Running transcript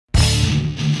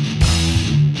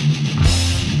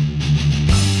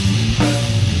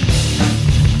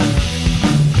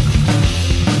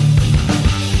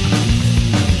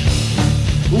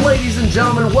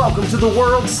gentlemen, welcome to the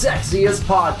world's sexiest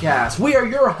podcast. We are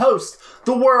your hosts,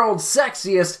 the world's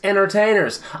sexiest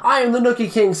entertainers. I am the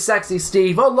Nookie King, Sexy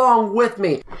Steve. Along with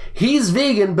me, he's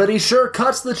vegan, but he sure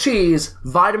cuts the cheese,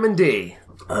 Vitamin D.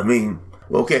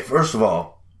 First of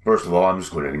all, I'm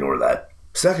just going to ignore that.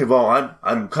 Second of all,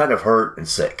 I'm kind of hurt and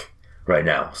sick right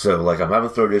now. So, I'm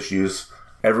having throat issues.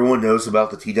 Everyone knows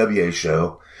about the TWA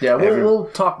show. Yeah,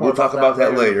 we'll talk more about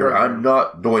that later. I'm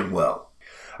not doing well.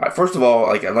 First of all,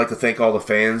 I'd like to thank all the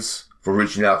fans for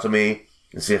reaching out to me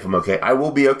and see if I'm okay. I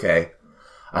will be okay.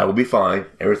 I will be fine.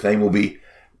 Everything will be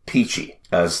peachy,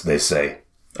 as they say.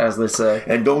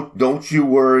 And don't you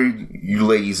worry, you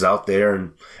ladies out there,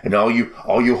 and all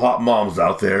you hot moms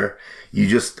out there.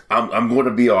 I'm going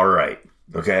to be all right.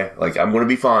 Okay, I'm going to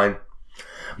be fine.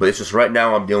 But it's just right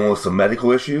now I'm dealing with some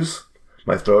medical issues.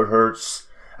 My throat hurts.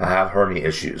 I have hernia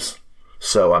issues.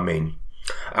 So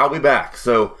I'll be back.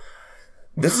 So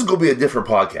this is going to be a different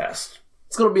podcast.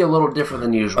 It's going to be a little different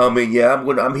than usual. I'm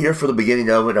here for the beginning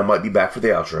of it. I might be back for the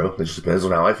outro. It just depends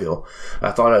on how I feel.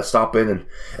 I thought I'd stop in and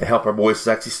help our boy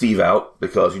Sexy Steve out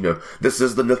because, this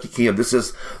is the Nookie King. This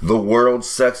is the world's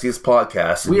sexiest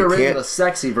podcast. We are in the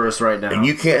sexy verse right now. And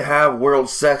you can't have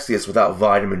world's sexiest without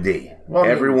vitamin D. Well,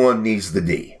 everyone needs the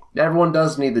D. Everyone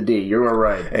does need the D. You're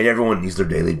right. And everyone needs their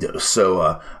daily dose.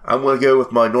 So I'm going to go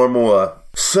with my normal...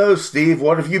 So, Steve,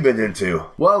 what have you been into?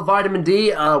 Well, Vitamin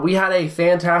D, we had a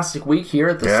fantastic week here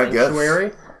at the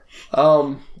Sanctuary.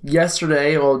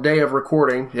 Yesterday, day of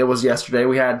recording, it was yesterday,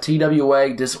 we had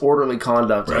TWA Disorderly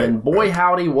Conduct. Right, and boy,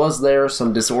 howdy, was there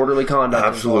some disorderly conduct.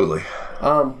 Absolutely.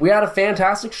 We had a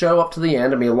fantastic show up to the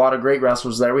end. A lot of great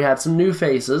wrestlers there. We had some new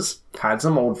faces, had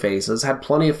some old faces, had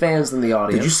plenty of fans in the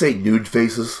audience. Did you say nude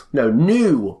faces? No,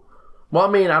 new.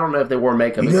 Well, I don't know if they wore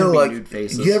makeup. It could be nude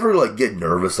faces. You ever, get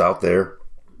nervous out there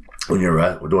when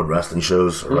you're doing wrestling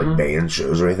shows or, band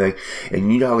shows or anything?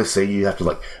 And you know how they say you have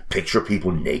to, picture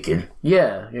people naked?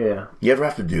 Yeah. You ever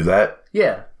have to do that?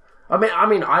 Yeah.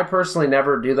 I personally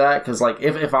never do that because,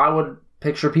 if I would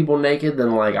picture people naked, then,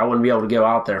 I wouldn't be able to go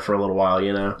out there for a little while,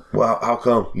 Well, how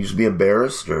come? You just be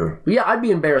embarrassed, or? Yeah, I'd be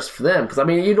embarrassed for them because,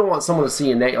 you don't want someone to see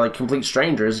you naked, complete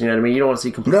strangers, you know what I mean? You don't want to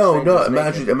see complete strangers. No,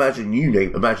 imagine you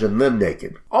naked. Imagine them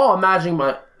naked. Oh, imagine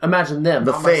them,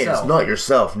 the not fans, myself. Not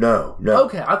yourself. No.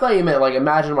 Okay, I thought you meant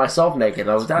imagine myself naked.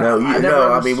 I was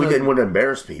we didn't want to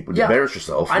embarrass people. Embarrass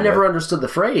yourself. I never understood the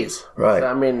phrase. Right.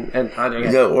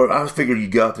 Or I figured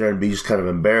you'd go out there and be just kind of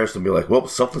embarrassed and be like, well,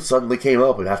 something suddenly came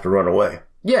up and have to run away.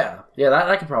 Yeah,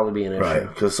 that could probably be an issue. Right,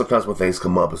 because sometimes when things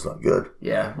come up, it's not good.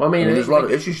 Yeah, well, there's a lot of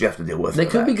issues you have to deal with. They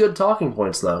could be good talking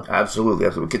points, though. Absolutely.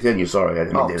 Continue. Sorry, I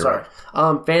didn't mean to interrupt.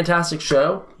 Sorry. Fantastic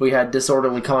show. We had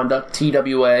Disorderly Conduct,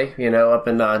 TWA, up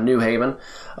in New Haven.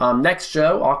 Next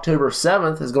show, October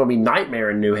 7th, is going to be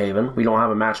Nightmare in New Haven. We don't have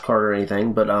a match card or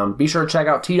anything, but be sure to check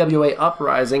out TWA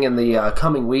Uprising in the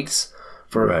coming weeks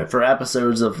for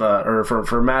episodes of or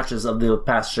for matches of the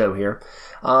past show here.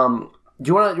 Do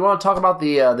you want to talk about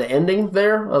the ending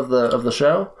there of the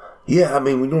show? Yeah,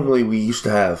 we used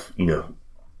to have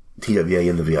TWA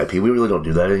in the VIP. We really don't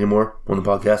do that anymore on the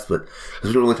podcast, but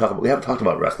because we haven't talked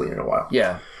about wrestling in a while.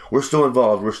 Yeah, we're still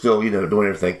involved. We're still doing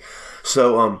everything.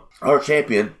 So our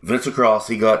champion Vince Cross,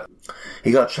 he got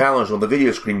challenged on the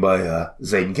video screen by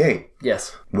Zayden Kane.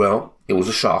 Yes. Well, it was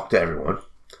a shock to everyone.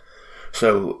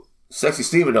 So Sexy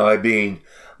Steve and I, being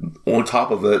on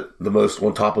top of it, the most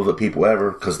on top of it people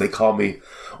ever, because they call me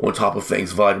on top of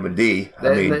things Vitamin D.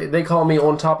 They call me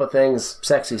on top of things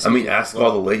Sexy Steve. Ask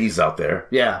all the ladies out there.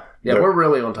 Yeah, we're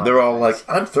really on top. They're all like,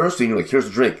 I'm thirsty. And you're like, here's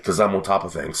a drink because I'm on top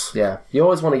of things. Yeah, you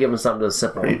always want to give them something to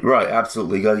sip on. Right,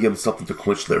 absolutely. You got to give them something to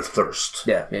quench their thirst.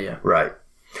 Yeah. Right.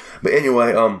 But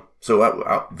anyway,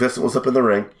 so Vincent was up in the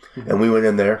ring, and we went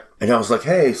in there, and I was like,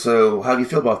 hey, so how do you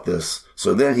feel about this?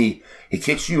 So then he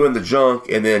kicks you in the junk,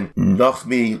 and then hits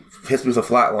me with a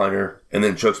flatliner, and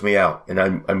then chokes me out, and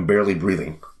I'm barely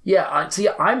breathing. Yeah,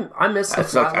 I missed the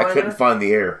flatliner. I couldn't find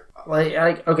the air.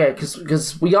 Okay,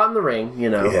 because we got in the ring,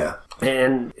 Yeah.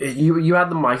 And you had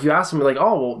the mic. You asked me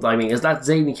is that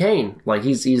Zayden Kane?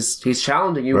 He's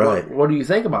challenging you. Right. What do you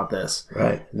think about this?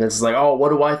 Right. And it's like, what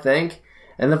do I think?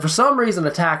 And then for some reason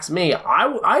attacks me.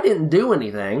 I didn't do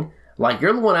anything.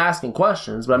 You're the one asking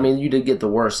questions, but you did get the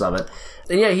worst of it.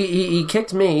 And yeah, he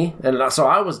kicked me, and so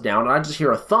I was down, and I just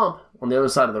hear a thump on the other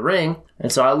side of the ring.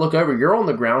 And so I look over, you're on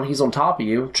the ground, he's on top of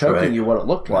you, choking you, what it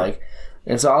looked like.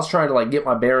 And so I was trying to get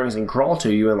my bearings and crawl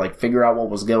to you and figure out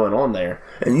what was going on there.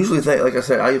 And usually, like I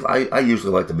said, I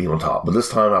usually like to be on top, but this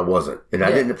time I wasn't, and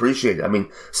I didn't appreciate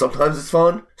it. Sometimes it's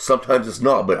fun, sometimes it's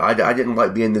not, but I didn't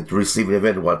like being the receiving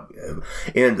end of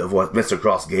what Mr.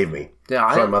 Cross gave me.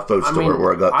 Yeah, my throat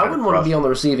where I got. I wouldn't want to be on the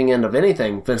receiving end of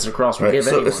anything Vincent Cross would give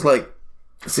anyone. So it's like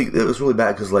See, it was really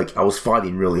bad because, like, I was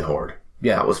fighting really hard.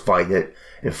 Yeah. I was fighting it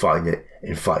and fighting it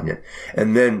and fighting it.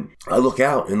 And then I look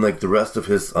out and, like, the rest of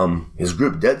his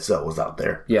group, Dead Cell, was out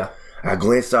there. Yeah. I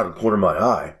glanced out of the corner of my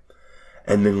eye.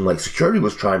 And then, like, security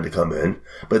was trying to come in,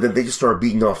 but then they just started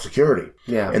beating off security.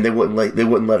 Yeah. And they wouldn't let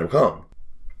him come.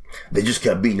 They just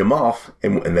kept beating him off,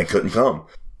 and they couldn't come.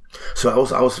 So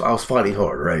I was fighting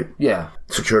hard, right? Yeah.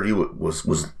 Security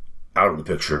was out of the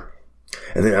picture.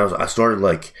 And then I started,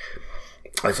 like,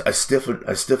 I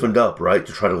stiffened up, right,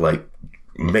 to try to, like,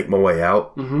 make my way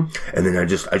out. Mm-hmm. And then I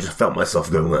just felt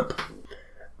myself go limp.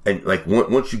 And, like,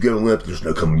 once you go limp, there's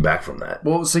no coming back from that.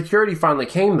 Well, security finally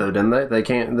came, though, didn't they?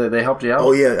 They helped you out?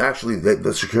 Oh, yeah, actually,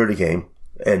 the security came,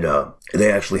 and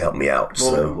they actually helped me out.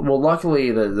 Well,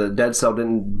 luckily, the Dead Cell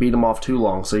didn't beat him off too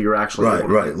long, so you're actually able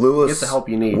to Lewis, get the help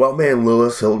you need. Well, man,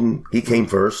 Lewis Hilton, he came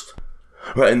first.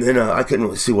 Right, and then I couldn't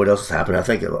really see what else was happening. I don't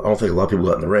think a lot of people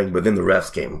got in the ring, but then the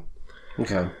refs came.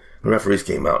 Okay. The referees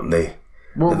came out, and they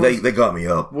got me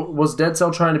up. Was Dead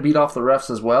Cell trying to beat off the refs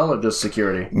as well, or just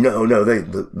security? No,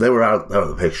 they were out of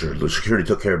the picture. The security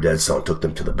took care of Dead Cell and took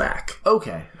them to the back.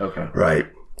 Okay. Right.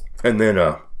 And then,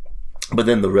 but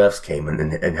then the refs came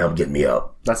and helped get me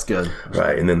up. That's good.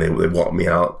 Right, and then they walked me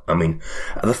out. I mean,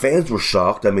 the fans were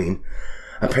shocked. I mean,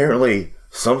 apparently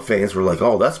some fans were like,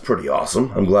 "Oh, that's pretty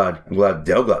awesome. I'm glad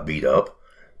Dell got beat up."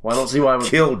 Well, I don't see why.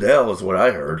 Kill Dell is what I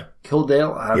heard. Kill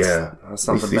Dale? That's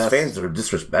not these fans are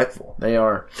disrespectful. They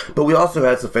are. But we also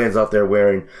had some fans out there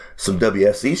wearing some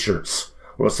WSE shirts,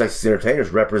 World Sexy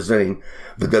Entertainers, representing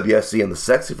the WSE and the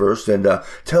Sexyverse, and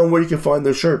tell them where you can find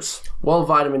those shirts. Well,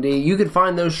 Vitamin D, you can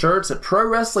find those shirts at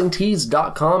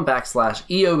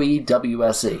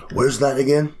ProWrestlingTees.com/EOEWSE. Where's that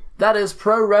again? That is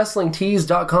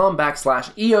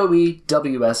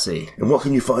ProWrestlingTees.com/EOEWSE. And what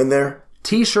can you find there?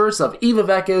 T-shirts of Eva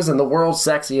Vecchis and the world's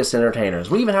sexiest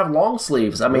entertainers. We even have long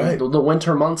sleeves. I mean, the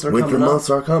winter months are coming up. Winter months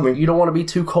are coming. You don't want to be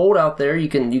too cold out there. You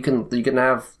can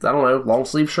have, I don't know, long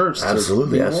sleeve shirts.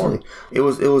 Absolutely. It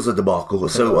was a debacle.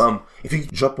 So if you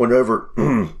jump on over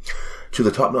to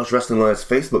the Top Notch Wrestling Alliance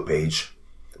Facebook page,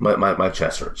 my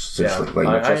chest hurts. Yeah,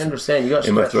 I understand. You got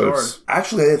stretched hard.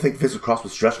 Actually, I didn't think Vincent Cross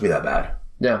would stretch me that bad.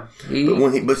 Yeah,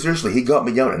 but seriously, he got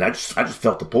me down, and I just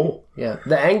felt the pull. Yeah,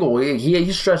 the angle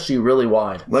he stretched you really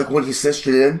wide. Like when he cinched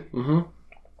it in,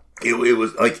 it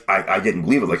was like I didn't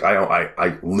believe it. Like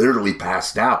I literally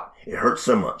passed out. It hurt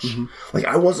so much. Mm-hmm. Like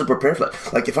I wasn't prepared for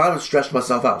that. Like if I had stretched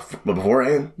myself out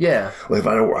beforehand, like if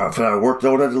I worked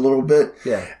on it a little bit,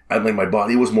 I mean my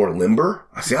body was more limber.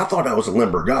 I thought I was a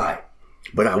limber guy,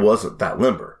 but I wasn't that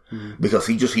limber because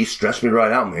he stretched me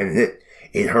right out, man. And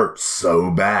it hurt so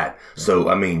bad. So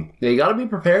I mean, you got to be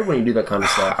prepared when you do that kind of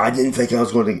stuff. I didn't think I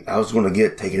was going to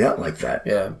get taken out like that.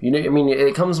 Yeah, I mean,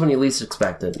 it comes when you least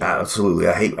expect it. Absolutely,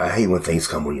 I hate when things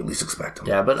come when you least expect them.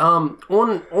 Yeah, but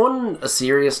on a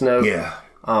serious note,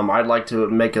 I'd like to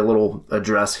make a little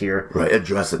address here. Right,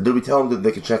 address it. Did we tell them that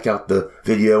they can check out the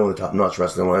video on the Top Notch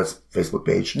Wrestling Alliance Facebook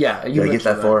page? Yeah, Did I get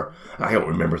that far? I don't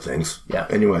remember things. Yeah.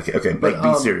 Anyway, okay, but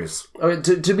be serious.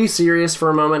 To be serious for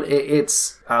a moment,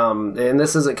 it's and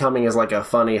this isn't coming as like a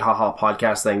funny haha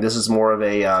podcast thing. This is more of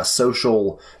a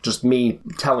social, just me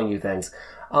telling you things.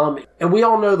 And we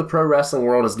all know the pro wrestling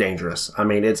world is dangerous. I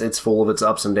mean, it's full of its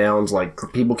ups and downs. Like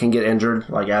people can get injured,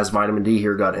 like as Vitamin D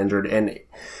here got injured, and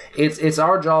it's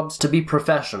our jobs to be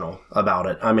professional about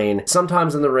it. I mean,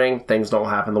 sometimes in the ring things don't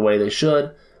happen the way they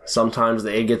should. Sometimes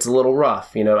it gets a little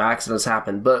rough, accidents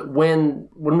happen. But when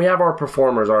we have our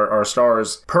performers, our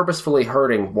stars, purposefully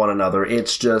hurting one another, it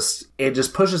just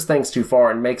pushes things too far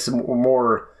and makes a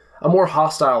more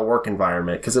hostile work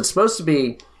environment. Because it's supposed to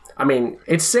be, I mean,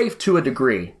 it's safe to a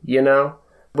degree,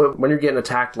 But when you're getting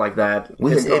attacked like that, it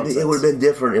would have been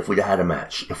different if we'd had a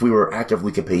match, if we were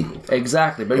actively competing.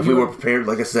 Exactly. But if we were prepared,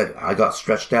 like I said, I got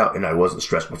stretched out and I wasn't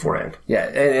stretched beforehand. Yeah,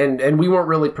 and we weren't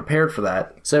really prepared for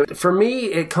that. So for me,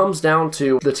 it comes down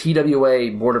to the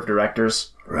TWA board of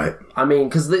directors. Right. I mean,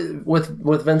 because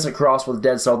with Vincent Cross, with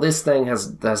Dead Cell, this thing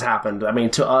has happened. I mean,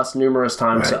 to us numerous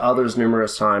times, to others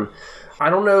numerous times. I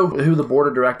don't know who the board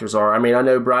of directors are. I mean, I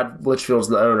know Brad Litchfield's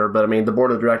the owner, but I mean, the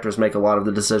board of directors make a lot of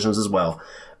the decisions as well.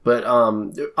 But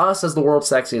us as the world's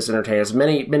sexiest entertainers,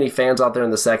 many fans out there in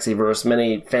the Sexyverse,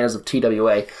 many fans of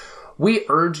TWA, we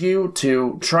urge you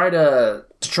to try to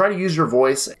use your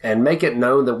voice and make it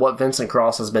known that what Vincent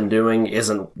Cross has been doing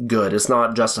isn't good. It's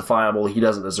not justifiable. He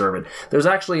doesn't deserve it. There's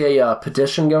actually a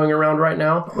petition going around right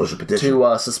now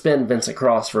to suspend Vincent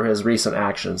Cross for his recent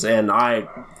actions. And I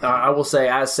will say,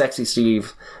 as Sexy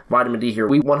Steve, Vitamin D here,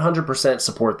 we 100%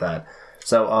 support that.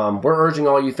 So we're urging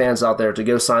all you fans out there to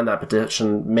go sign that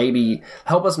petition. Maybe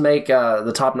help us make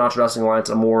the Top Notch Wrestling Alliance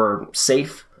a more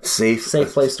safe safe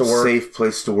place to work. Safe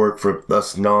place to work for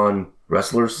us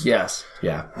non-wrestlers. Yes.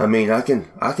 Yeah. I mean, I can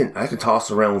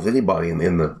toss around with anybody in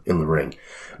the ring,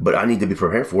 but I need to be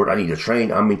prepared for it. I need to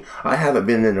train. I mean, I haven't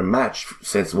been in a match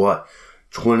since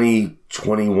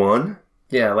 2021.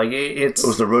 Yeah, like it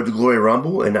was the Road to Glory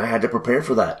Rumble, and I had to prepare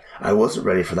for that. I wasn't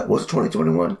ready for that. Was it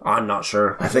 2021? I'm not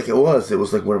sure. I think it was. It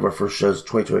was like one of our first shows,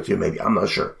 2022, maybe. I'm not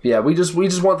sure. Yeah, we just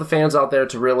want the fans out there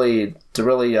to really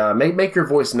make your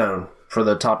voice known for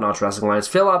the Top Notch Wrestling Alliance.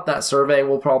 Fill out that survey.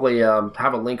 We'll probably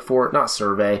have a link for it. Not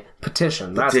survey,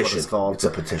 petition. That's what it's called. It's a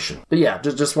petition. But yeah,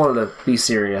 just wanted to be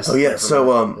serious. Oh yeah.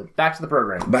 So back to the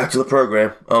program.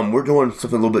 We're doing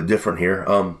something a little bit different here.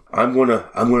 I'm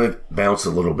gonna bounce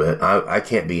a little bit. I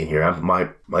can't be in here. My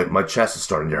chest is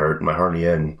starting to hurt. My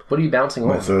hernia and what are you bouncing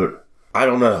my on? throat. I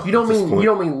don't know. You don't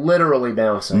mean literally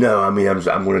bouncing? No, I mean I'm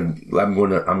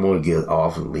gonna get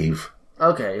off and leave.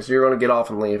 Okay, so you're going to get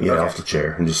off and leave. Yeah, okay. Off the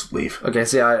chair and just leave. Okay,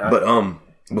 see, But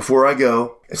before I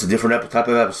go, it's a different type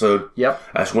of episode. Yep.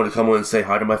 I just want to come on and say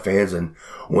hi to my fans, and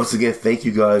once again, thank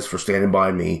you guys for standing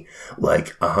by me,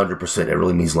 100%. It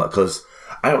really means a lot, because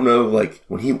I don't know,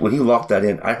 when he locked that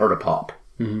in, I heard a pop.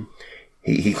 Mm-hmm.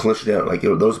 He clenched it out,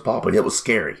 there was a pop, and it was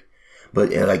scary.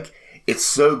 But it's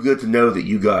so good to know that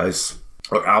you guys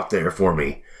are out there for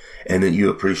me, and that you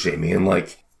appreciate me, and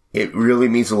it really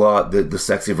means a lot that the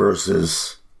Sexyverse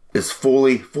is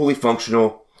fully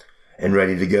functional and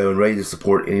ready to go and ready to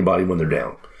support anybody when they're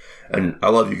down. And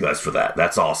I love you guys for that.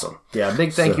 That's awesome. Yeah,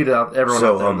 big thank you to everyone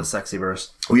out there in the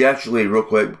Sexyverse. We actually, real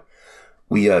quick,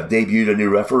 we debuted a new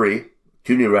referee,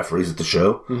 2 new referees at the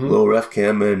show, Lil Ref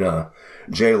Kim and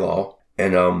J-Law.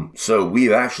 And so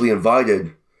we've actually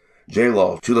invited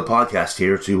J-Law to the podcast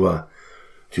here to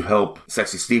help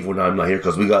Sexy Steve when I'm not here,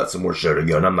 because we got some more show to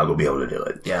go and I'm not going to be able to do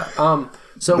it. Yeah.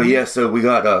 So we got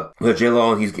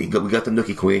J-Law, and we got the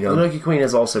Nookie Queen. The Nookie Queen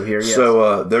is also here, yes.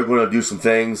 So they're going to do some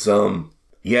things. I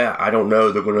don't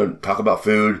know. They're going to talk about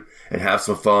food and have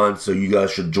some fun, so you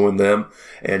guys should join them.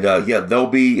 And they'll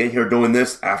be in here doing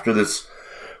this after this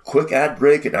quick ad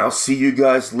break, and I'll see you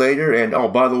guys later. And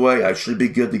by the way, I should be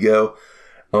good to go.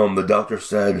 The doctor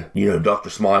said, Dr.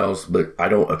 Smiles, but I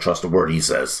don't trust a word he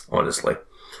says, honestly.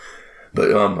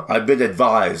 But I've been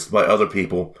advised by other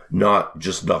people, not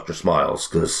just Dr. Smiles,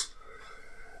 because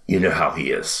you know how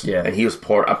he is. Yeah. And he was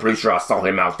I'm pretty sure I saw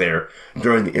him out there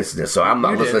during the incident, so I'm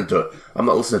not listening to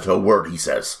a word he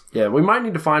says. Yeah, we might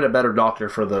need to find a better doctor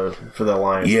for the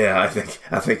Alliance. Yeah, I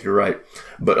think you're right.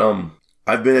 But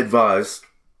I've been advised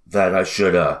that I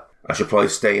should probably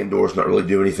stay indoors, not really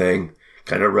do anything,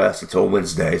 kind of rest until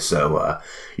Wednesday. So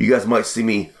you guys might see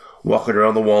me walking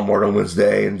around the Walmart on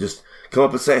Wednesday and just come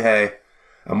up and say hey.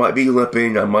 I might be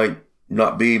limping, I might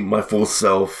not be my full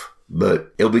self,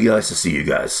 but it'll be nice to see you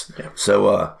guys. Yeah.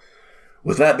 So,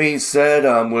 with that being said,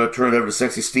 I'm going to turn it over to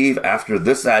Sexy Steve after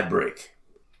this ad break.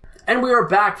 And we are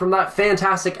back from that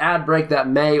fantastic ad break that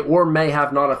may or may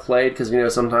have not have played, because,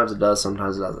 sometimes it does,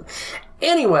 sometimes it doesn't.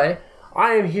 Anyway,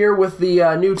 I am here with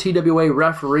the new TWA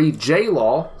referee,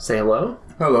 J-Law. Say hello.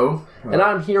 Hello. And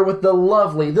I'm here with the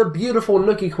lovely, the beautiful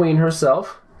Nookie Queen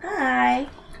herself. Hi.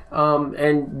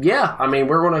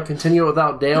 We're going to continue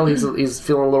without Dale. He's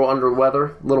feeling a little under the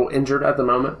weather, a little injured at the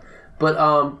moment. But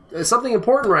something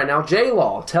important right now,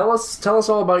 J-Law. Tell us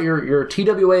all about your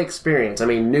TWA experience. I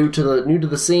mean, new to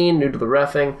the scene, new to the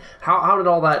reffing. How did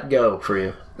all that go for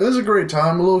you? It was a great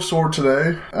time. A little sore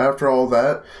today after all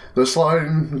that. The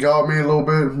sliding got me a little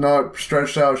bit, not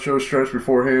stretched out, show stretch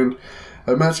beforehand.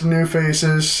 I met some new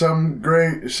faces, some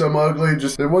great, some ugly.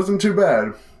 Just it wasn't too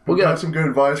bad. We got some good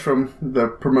advice from the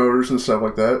promoters and stuff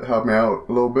like that. Helped me out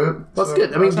a little bit. That's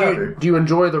good. I mean, do you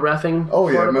enjoy the reffing? Oh,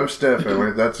 yeah, most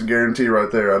definitely. That's a guarantee right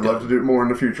there. I'd love to do it more in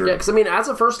the future. Yeah, because, as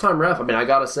a first-time ref, I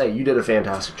got to say, you did a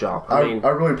fantastic job. I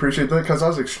really appreciate that, because I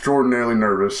was extraordinarily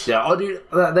nervous. Yeah, dude,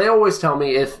 they always tell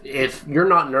me if you're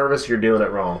not nervous, you're doing it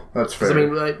wrong. That's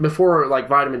fair. Before,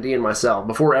 Vitamin D and myself,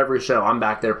 before every show, I'm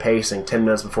back there pacing 10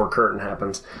 minutes before curtain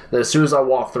happens. Then as soon as I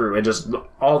walk through,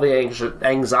 all the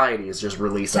anxiety is just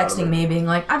released out of Texting me being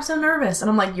like, I'm so nervous. And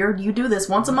I'm like, you do this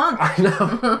once a month. I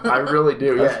know. I really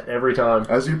do, yeah, every time.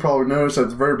 As you probably noticed at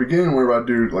the very beginning, where I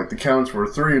do the counts for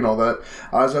 3 and all that,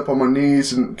 I was up on my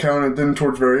knees and counted. Then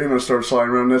towards the very end, I started sliding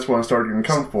around. That's when I started getting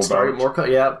comfortable.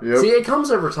 Yeah. Yep. See, it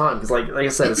comes over time, because like I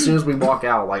said, as soon as we walk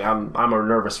out, I'm a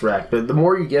nervous wreck. But the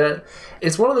more you get it,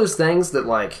 it's one of those things that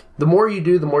the more you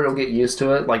do, the more you'll get used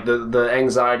to it. The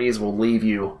anxieties will leave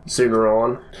you sooner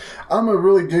on. I'm a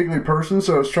really giggly person,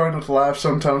 so I was trying not to laugh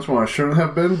sometimes times when I shouldn't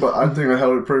have been, but I think I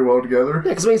held it pretty well together.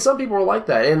 Yeah, because I mean, some people are like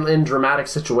that in dramatic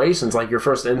situations. Like your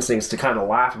first instinct's to kind of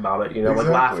laugh about it, like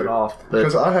laugh it off.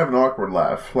 Because I have an awkward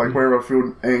laugh, like whenever I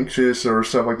feel anxious or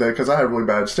stuff like that. Because I have really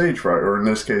bad stage fright, or in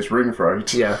this case, ring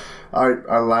fright. Yeah.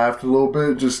 I laughed a little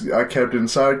bit. I kept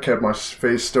inside, kept my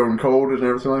face stone cold, and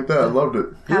everything like that. I loved it.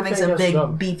 Having some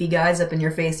big, beefy guys up in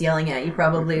your face yelling at you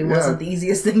probably wasn't the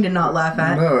easiest thing to not laugh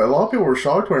at. No, a lot of people were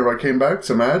shocked whenever I came back with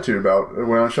some attitude about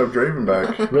when I shoved Draven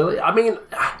back. Really? I mean,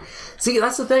 see,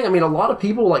 that's the thing. I mean, a lot of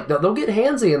people, like, they'll get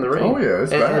handsy in the ring. Oh, yeah,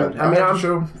 it's bad. I have to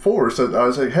show force. I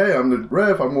was like, hey, I'm the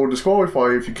ref. I'm going to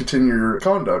disqualify you if you continue your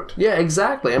conduct. Yeah,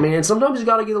 exactly. I mean, and sometimes you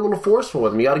got to get a little forceful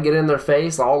with them. You got to get in their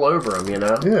face all over them,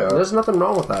 Yeah. There's nothing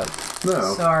wrong with that.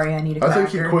 No. Sorry, I need a cracker. I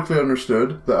think he quickly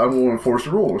understood that I'm going to enforce the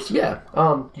rules. Yeah.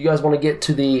 You guys want to get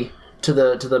to the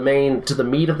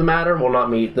meat of the matter? Well,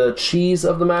 not meat. The cheese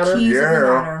of the matter? Cheese of the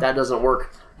matter. That doesn't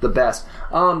work the best.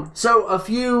 So a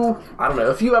few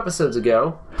episodes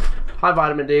ago, hi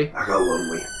Vitamin D. I got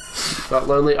lonely. Got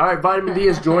lonely. All right, Vitamin D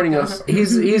is joining us.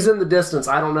 He's in the distance.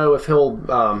 I don't know if he'll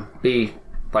be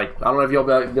like, I don't know if you'll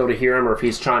be able to hear him or if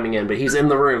he's chiming in, but he's in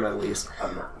the room at least. I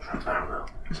don't know.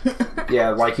 Yeah,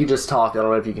 like he just talked. I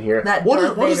don't know if you can hear it. That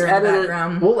Darth Vader in the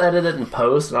background. We'll edit it in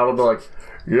post, and I'll be like,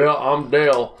 yeah, I'm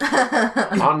Dale.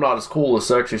 I'm not as cool as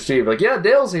Sexy Steve. Like, yeah,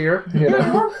 Dale's here. We're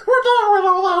done with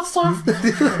all that stuff.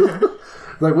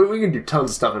 Like, we can do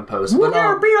tons of stuff in post. We're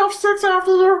going to beat off six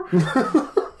after there.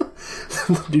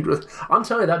 Dude, I'm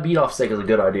telling you, that beat off stick is a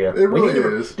good idea. It really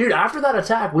is. Dude, after that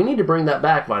attack, we need to bring that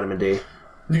back, Vitamin D.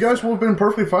 You guys would have been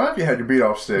perfectly fine if you had your beat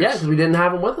off sticks. Yeah, because we didn't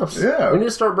have them with us. Yeah. We need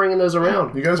to start bringing those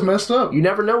around. You guys messed up. You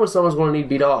never know when someone's going to need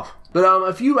beat off. But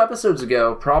a few episodes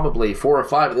ago, probably 4 or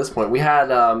 5 at this point, we had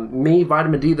me,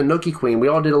 Vitamin D, the Nookie Queen. We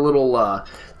all did a little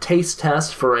taste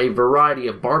test for a variety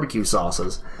of barbecue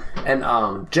sauces. And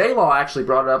J-Law actually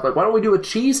brought it up, like, why don't we do a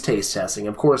cheese taste testing?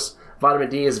 Of course, Vitamin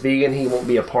D is vegan. He won't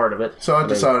be a part of it. So I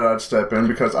decided I'd step in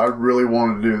because I really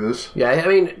wanted to do this. Yeah, I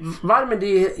mean, Vitamin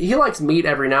D, he likes meat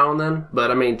every now and then,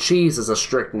 but, I mean, cheese is a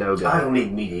strict no-go. I don't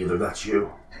eat meat either. That's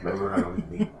you. Remember, I don't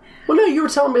eat meat. Well, no, you were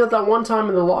telling me that one time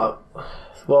in the law.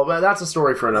 Well, that's a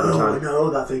story for another time.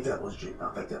 No, I think that was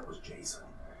Jason.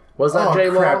 Was that Oh,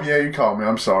 J-Law? crap. Yeah, you called me.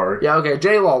 I'm sorry. Yeah, okay,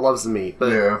 J-Law loves the meat.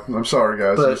 But, Yeah, I'm sorry,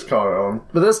 guys. I just caught it on.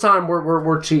 But this time,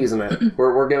 we're cheesing it.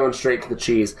 We're going straight to the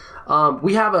cheese.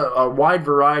 We have a wide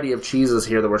variety of cheeses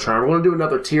here that we're trying. We're going to do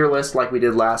another tier list like we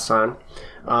did last time.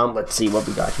 Let's see what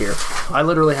we got here. I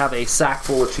literally have a sack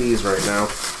full of cheese right now.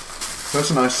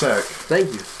 That's a nice sack.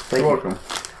 Thank you. You're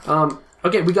welcome.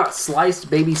 Okay, we got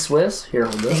sliced baby Swiss. Here,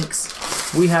 hold this.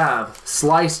 Thanks. We have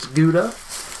sliced Gouda.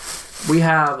 We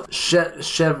have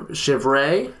chevre.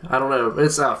 I don't know.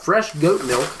 It's fresh goat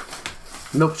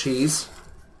milk cheese,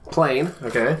 plain.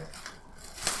 Okay.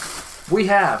 We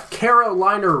have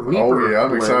Carolina Reaper. Oh, yeah, I'm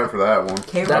blend. excited for that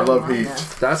one. I love heat.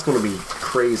 That's going to be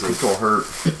crazy. It's going to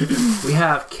hurt. We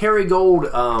have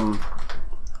Kerrygold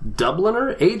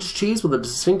Dubliner aged cheese with a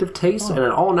distinctive taste and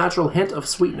an all-natural hint of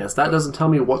sweetness. That doesn't tell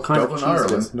me what kind Dublin, of cheese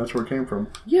Ireland. it is. That's where it came from.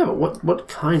 Yeah, but what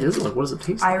kind is it? Like, what does it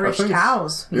taste like? Irish I think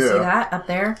cows. You see that up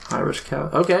there? Irish cow.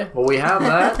 Okay, well, we have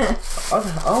that.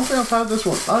 I don't think I've had this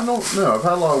one. I don't know. I've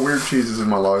had a lot of weird cheeses in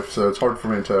my life, so it's hard for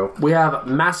me to tell. We have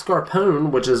mascarpone,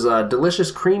 which is a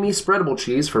delicious, creamy, spreadable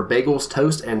cheese for bagels,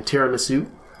 toast, and tiramisu.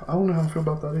 I don't know how I feel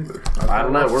about that either. I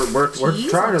don't know. We're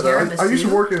Cheese trying and to though. tiramisu? I used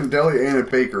to work in a deli and a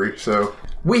bakery, so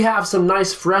We have some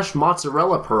nice fresh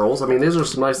mozzarella pearls. I mean, these are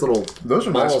some nice little those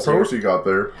are nice balls pearls here. you got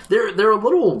there. They're a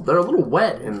little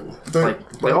wet and like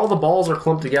all the balls are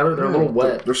clumped together. They're a little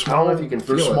wet. They're small. I don't know if you can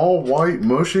feel They're it. small, white,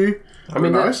 mushy. I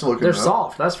mean, nice looking. They're though.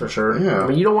 soft, that's for sure. Yeah. I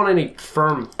mean, you don't want any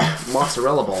firm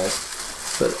mozzarella balls.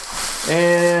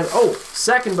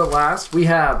 Second but last, we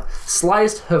have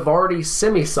sliced Havarti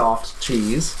semi-soft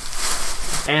cheese.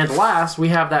 And last, we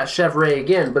have that chevre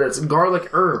again, but it's garlic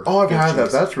herb. Oh, I've had cheese.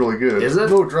 that. That's really good. Is it? A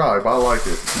little dry, but I like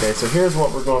it. Okay, so here's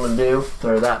what we're going to do.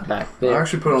 Throw that back I there.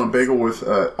 actually put it on a bagel with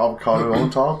avocado on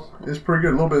top. It's pretty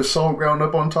good. A little bit of salt ground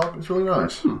up on top. It's really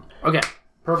nice. Okay,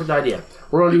 perfect idea.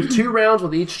 We're going to do 2 rounds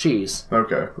with each cheese,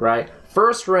 Okay. right?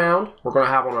 First round, we're going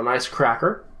to have on a nice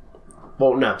cracker.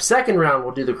 Well, no. Second round,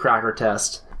 we'll do the cracker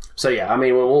test. So yeah, I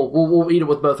mean, we'll eat it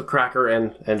with both a cracker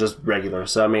and just regular.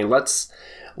 So I mean, let's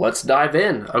dive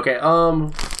in. Okay.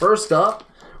 First up,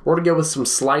 we're gonna go with some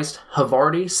sliced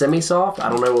Havarti semi-soft. I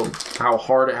don't know how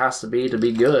hard it has to be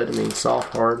good. I mean,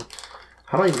 soft, hard,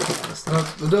 How do I even know this thing?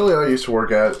 The deli I used to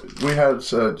work at, we had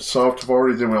soft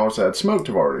Havarti, then we also had smoked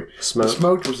Havarti. Smoked? The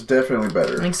smoked was definitely I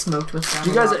better. think smoked was. Did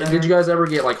you guys ever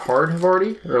get like hard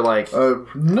Havarti or like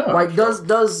No. like does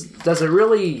it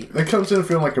really? It comes in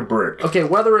feeling like a brick. Okay,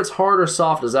 whether it's hard or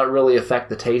soft, does that really affect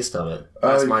the taste of it?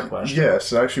 That's my question.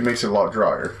 Yes, it actually makes it a lot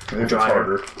drier. If it's Drier.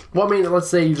 harder. Well, I mean, let's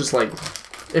say you just like,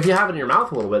 if you have it in your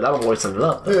mouth a little bit, that'll moisten it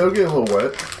up. Yeah, it'll get a little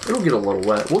wet. It'll get a little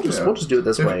wet. We'll just do it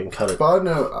this way and cut it. But I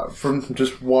know from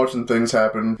just watching things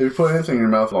happen, if you put anything in your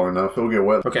mouth long enough, it'll get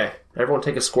wet. Okay, everyone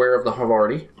take a square of the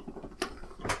Havarti.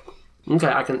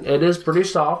 Okay, it is pretty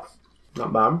soft.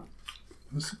 Not bad.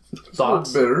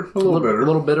 Thoughts? A little bitter. A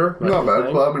little bitter. Not bad,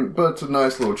 Okay. but it's a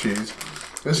nice little cheese.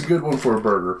 It's a good one for a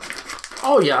burger.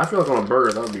 Oh yeah, I feel like on a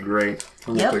burger that would be great.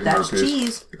 Yep, Take that's another piece.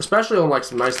 cheese. Especially on like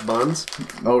some nice buns.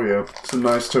 Oh yeah, some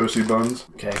nice toasty buns.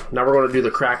 Okay, now we're going to do the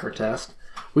cracker test.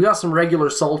 We got some regular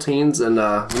saltines, and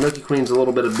the Milky Queen's a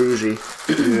little bit of bougie.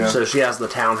 Yeah. So she has the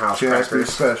townhouse She has to be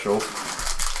crackers. special.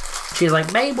 She's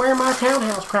like, babe, where are my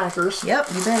townhouse crackers? Yep,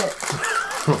 you bet.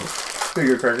 Here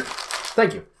you go, cracker.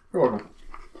 Thank you. You're welcome.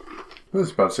 This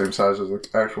is about the same size as the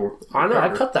actual. I know, I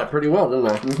cracker. cut that pretty well, didn't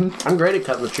I? Mm-hmm. I'm great at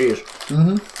cutting the cheese.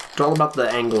 Mm-hmm. It's all about the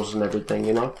angles and everything,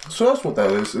 you know? So that's what that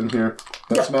is in here.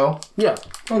 That Yeah. smell? Yeah.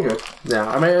 Okay. Yeah,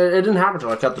 I mean, it didn't happen until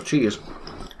I cut the cheese.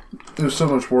 It was so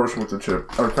much worse with the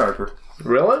chip or cracker.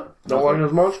 Really? Don't like it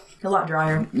as much? A lot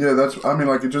drier. Yeah,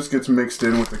 it just gets mixed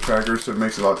in with the crackers, so it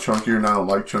makes it a lot chunkier, and I don't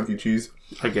like chunky cheese.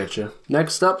 I get you.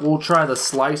 Next up, we'll try the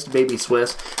sliced baby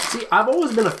Swiss. See, I've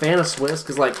always been a fan of Swiss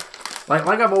because, like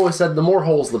I've always said, the more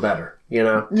holes, the better. You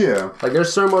know, Yeah. like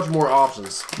there's so much more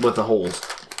options with the holes.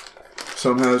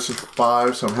 Some have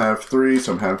 5, some have 3,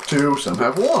 some have 2, some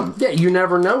have 1. Yeah, you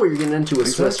never know what you're getting into with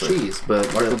Swiss Exactly. cheese,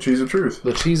 but Like the cheese of truth.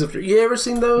 the cheese of you ever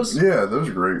seen those? Yeah, those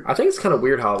are great. I think it's kind of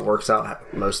weird how it works out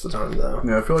most of the time, though.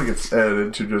 Yeah, I feel like it's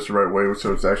edited to just the right way,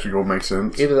 so it's actually going to make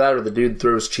sense. Either that or the dude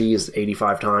throws cheese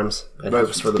 85 times and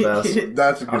hopes for the best.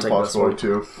 That's a I'll good take this possibility,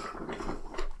 too.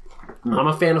 I'm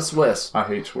a fan of Swiss. I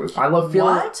hate Swiss. I love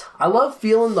feeling. What? I love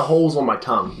feeling the holes on my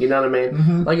tongue. You know what I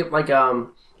mean?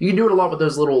 You can do it a lot with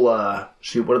those little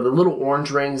what are the little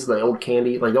orange rings, the old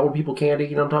candy, like the old people candy.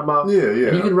 You know what I'm talking about? Yeah, yeah.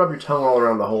 And you can rub your tongue all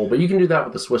around the hole, but you can do that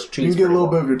with the Swiss cheese. You can get a pretty little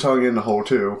well. bit of your tongue in the hole,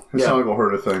 too. It's Yeah. not going to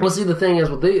hurt a thing. Well, see, the thing is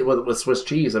with Swiss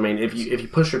cheese, I mean, if you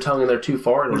push your tongue in there too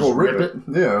far, it'll You're just going to rip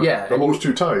it. Yeah. Yeah, The and hole's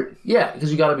too tight. Yeah,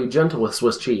 because you got to be gentle with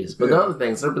Swiss cheese. But the Yeah. other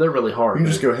things, they're really hard. You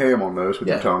can just go ham on those with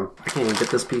yeah. your tongue. I can't even get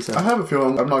this piece I out. have a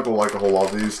feeling I'm not going to like a whole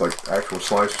lot of these, like, actual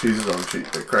sliced cheeses on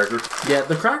a cracker. Yeah,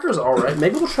 the cracker's all right.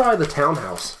 Maybe we'll try the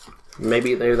townhouse.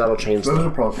 Maybe that'll change. Those The, are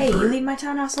probably Hey, you great. leave my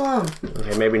townhouse alone.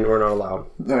 okay, maybe we're not allowed.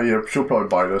 Yeah, she'll probably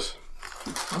bite us.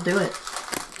 I'll do it.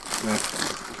 Yeah.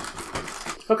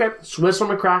 Okay, Swiss on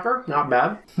the cracker, not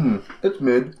bad. It's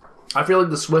mid. I feel like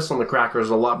the Swiss on the cracker is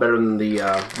a lot better than the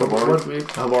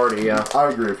Havarti. Yeah, I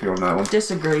agree with you on that one.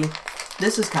 Disagree.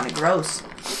 This is kind of gross.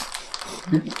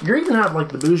 you even have like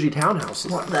the bougie townhouses.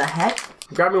 What the heck?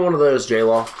 Grab me one of those,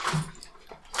 J-Law.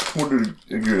 We'll do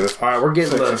a good. All right, we're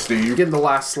getting Sexy the Steve. getting the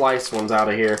last slice ones out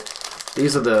of here.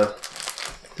 These are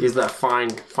that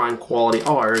fine quality.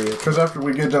 Oh, I already. Because after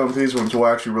we get done with these ones, we'll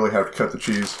actually really have to cut the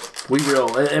cheese.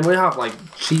 And we have like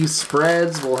cheese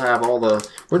spreads. We'll have all the.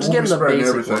 We're just We'll be getting the spreading basic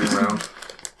everything ones. around.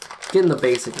 Getting the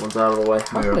basic ones out of the way.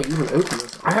 How Yeah. can I even open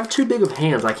this? I have too big of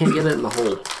hands. I can't get it in the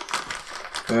hole.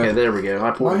 Yeah. Okay, there we go.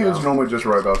 I pulled My it hands out. are normally just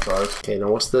right about size. Okay, now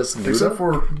what's this? Gouda? Except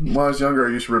for when I was younger, I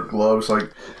used to rip gloves. Like,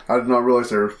 I did not realize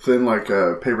they were thin like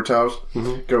paper towels.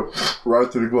 Go right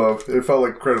through the glove. It felt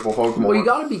like Incredible Hulk. Well, you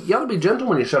gotta be gentle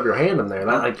when you shove your hand in there.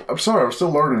 That, like, I'm sorry, I'm still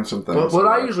learning some things. what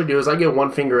I usually do is I get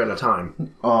one finger at a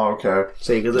time. Oh, okay.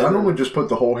 See, because I normally just put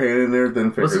the whole hand in there, then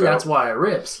figure well, see, it out. that's why it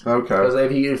rips. Okay. Because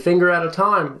if you finger at a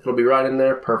time, it'll be right in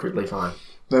there, perfectly fine.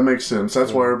 That makes sense.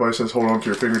 That's why everybody says hold on to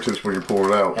your fingertips when you pull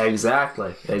it out.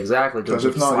 Exactly. Because Just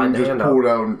if not, slide you the just hand pull up. it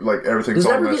out and like everything's Does it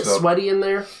all ever get messed up. sweaty in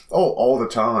there? Oh, all the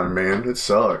time, man. It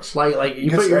sucks. Like you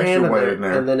gets put your hand extra in wet there, in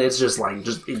there. and then it's just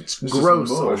it's just gross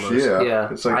mush, almost.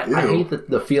 yeah. It's like, I ew. hate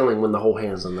the feeling when the whole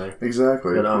hand's in there.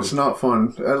 Exactly. But, It's not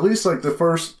fun. At least like the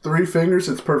first 3 fingers,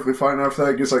 it's perfectly fine. After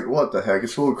that, it gets like, what the heck?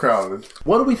 It's a little crowded.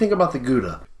 What do we think about the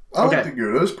Gouda? I like the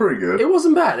Gouda. It's pretty good. It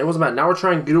wasn't bad. Now we're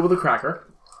trying Gouda with a cracker.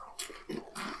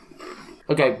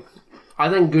 Okay, I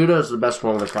think Gouda is the best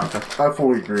one with a cracker. I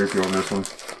fully agree with you on this one.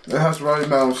 It has the right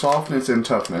amount of softness and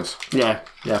toughness. Yeah,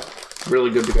 really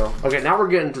good to go. Okay, now we're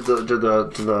getting to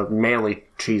the manly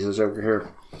cheeses over here.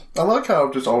 I like how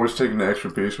I've just always taken the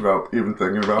extra piece without even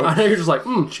thinking about I it. know you're just like,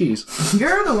 cheese.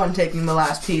 You're the one taking the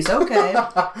last piece. Okay.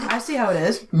 I see how it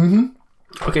is.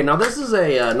 Okay, now this is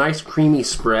a nice creamy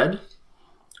spread.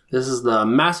 This is the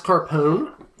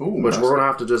mascarpone Ooh, which nice. we're going to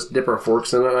have to just dip our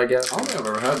forks in it, I guess. I don't think I've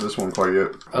ever had this one quite yet.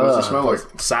 What does it smell like?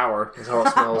 Sour is how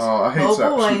it smells. Oh, I hate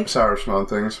Oh, boy. sour smelling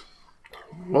things.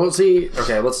 Well, see,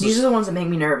 okay, let's These are just... the ones that make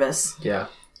me nervous. Yeah.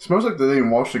 It smells like they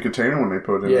didn't wash the container when they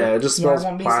put it in Yeah, there. it just Yeah, I smells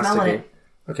won't be smelling plasticky. it.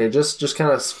 Okay, just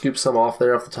kind of scoop some off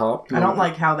there off the top. I don't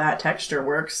like how that texture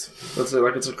works. Let's say,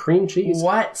 like, it's a cream cheese.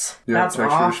 What? Yeah, That's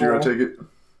texture issue, I awful. take it.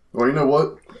 Well, you know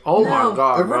what? Oh No. my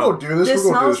god, If we're going to do this, This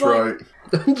we're going to do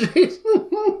smells this right.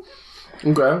 Jeez.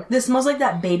 Okay. This smells like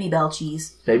that Baby Bell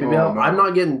cheese. Baby Bell. no. I'm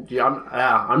not getting...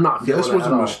 I'm not feeling This it was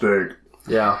at a all. mistake.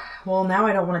 Yeah. Well, now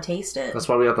I don't want to taste it. That's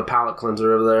why we got the palate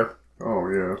cleanser over there. Oh,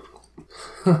 yeah.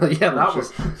 Yeah,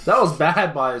 that was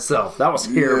bad by itself. That was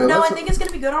terrible. No, I that's think it's going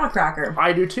to be good on a cracker.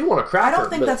 I do too on a cracker. I don't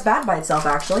think but- that's bad by itself,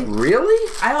 actually.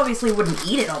 Really? I obviously wouldn't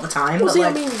eat it all the time. Well, but see,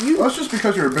 like, I mean, you. Well, that's just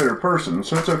because you're a bitter person,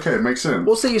 so it's okay. It makes sense.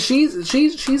 Well, see,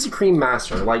 she's a cream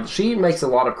master. Like, she makes a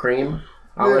lot of cream.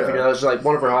 I don't know if you Yeah. know. That's like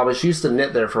one of her hobbies. She used to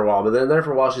knit there for a while, but then there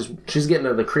for a while she's getting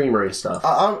into the creamery stuff.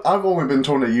 I've only been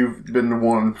told that you've been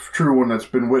the true one that's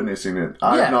been witnessing it.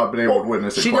 I Yeah. have not been able Well, to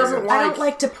witness it she quite doesn't yet. I don't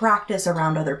like to practice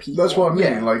around other people. That's what I mean.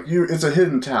 Yeah. Like, it's a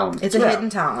hidden talent. It's a Yeah. hidden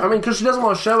talent. I mean, because she doesn't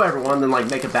want to show everyone, then like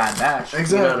make a bad batch.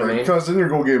 Exactly, You know what I mean? because then you're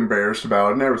going to get embarrassed about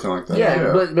it and everything like that.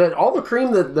 Yeah, but all the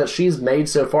cream that she's made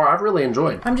so far, I've really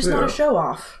enjoyed. I'm just not yeah. a show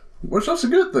off. Which that's a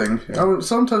good thing. I mean,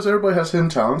 sometimes everybody has hidden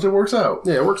talents. It works out.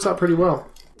 Yeah, it works out pretty well.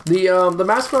 The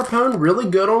mascarpone, really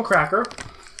good on cracker.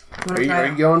 Wanna Are try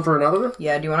you it? going for another?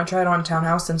 Yeah, do you want to try it on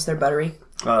Townhouse since they're buttery?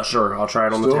 Sure, I'll try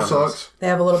it on the Still townhouse. sucks. They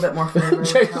have a little bit more flavor.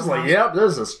 Jason's like, Townhouse. yep,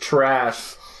 this is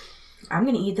trash. I'm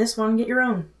going to eat this one and get your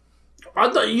own.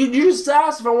 I thought you just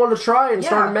asked if I wanted to try it and Yeah.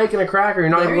 started making a cracker. You're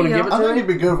not There even going to you give go. it I to think me?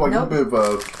 it'd be good with like Nope. a bit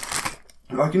of,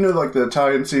 like, you know, like the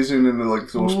Italian seasoning and the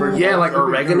like little sprinkles. Yeah, like It'd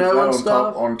be good oregano with that and on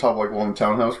stuff. Top, on top, like one of the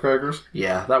Townhouse crackers.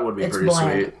 Yeah, that would be It's pretty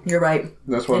bland. sweet. You're right.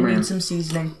 That's what It I mean. needs some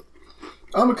seasoning.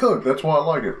 I'm a cook. That's why I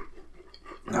like it.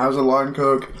 I was a line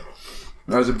cook.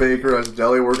 As a baker, as a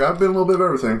deli worker, I've been a little bit of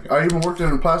everything. I even worked in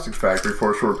a plastics factory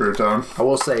for a short period of time. I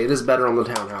will say, it is better on the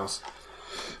townhouse.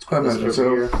 I This imagine over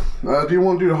so. here. Do you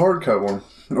want to do the hard cut one?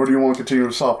 Or do you want to continue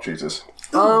with soft cheeses?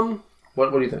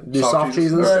 What do you think? Do Soft soft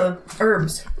cheeses? cheeses? Okay.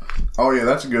 Herbs. Oh, yeah,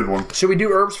 that's a good one. Should we do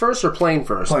herbs first or plain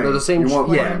first? Plain. They're the same. You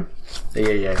want yeah.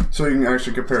 Yeah. So you can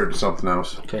actually compare it to something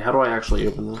else. Okay, how do I actually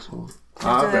open this one?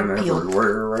 I've been peel.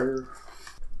 everywhere.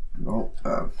 No,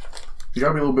 you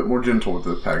gotta be a little bit more gentle with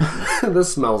the packaging.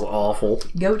 This smells awful.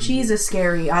 Goat cheese is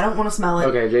scary. I don't want to smell it.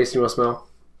 Okay, Jason, you want to smell?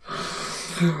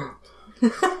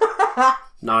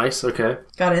 Nice, okay.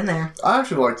 Got in there. I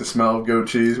actually like the smell of goat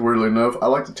cheese, weirdly enough. I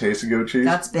like the taste of goat cheese.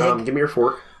 That's big. Give me your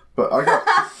fork. But I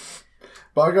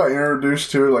got introduced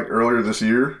to it like earlier this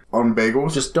year on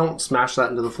bagels. Just don't smash that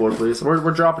into the floor, please. We're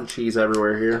dropping cheese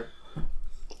everywhere here.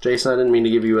 Jason, I didn't mean to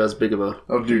give you as big of a...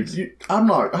 Oh, dude, I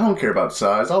don't care about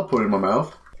size. I'll put it in my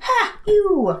mouth.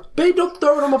 Ew. Babe, don't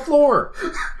throw it on the floor!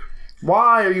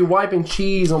 Why are you wiping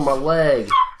cheese on my leg?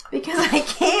 Because I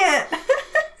can't.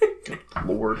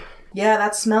 Lord. Yeah,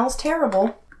 that smells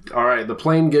terrible. Alright, the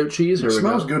plain goat cheese. Here It we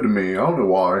smells go. good to me. I don't know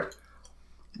why.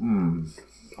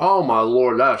 Oh my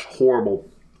lord, that's horrible.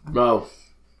 No.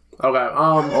 Okay,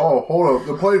 Oh, hold up.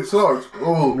 The plate sucks.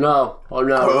 Oh, no. Oh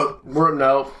no.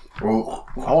 No. oh.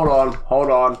 Hold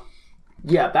on.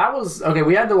 Yeah, that was... Okay,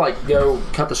 we had to, like, go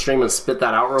cut the stream and spit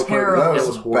that out real quick. Terrible. That It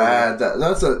was horrible. bad.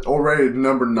 That's already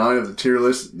number 9 of the tier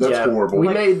list. That's Yeah, horrible. We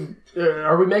made...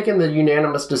 are we making the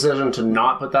unanimous decision to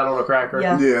not put that on a cracker?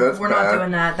 Yeah. Yeah, that's We're bad. not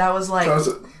doing that. That was like...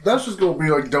 That's just going to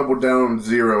be like double down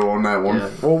 0 on that one.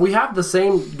 Yeah. Well, we have the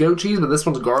same goat cheese, but this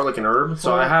one's garlic and herb,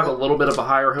 so I have a little bit of a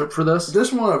higher hope for this.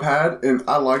 This one I've had, and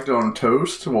I liked it on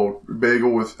toast. Well,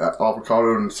 bagel with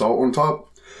avocado and salt on top.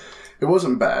 It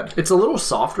wasn't bad. It's a little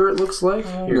softer, it looks like.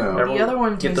 Here, No. everyone The other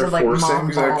one get tasted their like forks. Same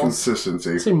exact Mothballs.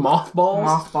 consistency. Say mothballs? It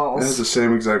has mothballs. the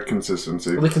same exact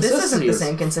consistency. The This consistency isn't the is-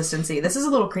 same consistency. This is a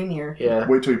little creamier. Yeah.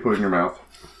 Wait till you put it in your mouth.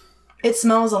 It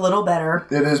smells a little better.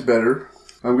 It is better.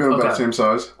 I'm going about Okay. the same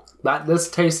size. This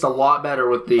tastes a lot better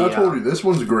with the I told you, this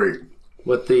one's great.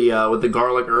 with the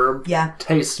garlic herb. Yeah.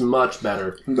 Tastes much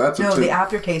better. That's a No, 2. the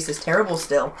aftertaste is terrible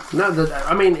still. No,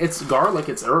 I mean it's garlic,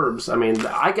 it's herbs. I mean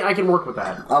I can work with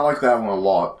that. I like that one a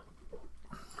lot.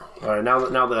 All right, now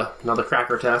the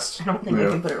cracker test. I don't think Yeah.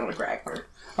 I can put it on a cracker.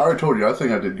 I already told you, I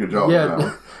think I did a good job on that Yeah,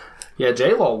 one. yeah.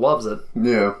 J-Law loves it.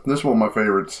 Yeah, this is one of my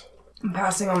favorites. I'm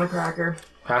passing on the cracker.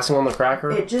 Passing on the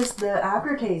cracker. It just, the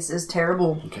aftertaste is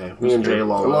terrible. Okay, me and A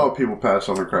lot J-Law. of people pass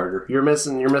on the cracker. You're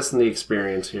missing the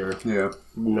experience here. Yeah.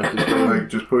 No, Like,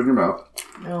 just put it in your mouth.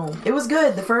 No. It was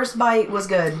good. The first bite was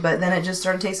good, but then it just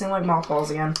started tasting like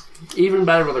mothballs again. Even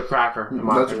better with a cracker. in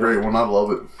my That's a opinion. great one. I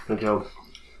love it. Okay.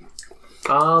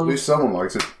 At least someone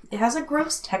likes it. It has a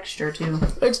gross texture too.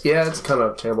 It's kind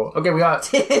of terrible. Okay, we got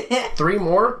 3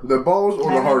 more. The balls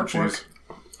or the I hard have a cheese?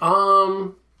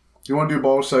 Um, You want to do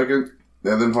balls second,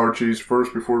 and then hard cheese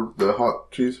first before the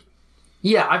hot cheese?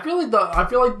 yeah, I feel like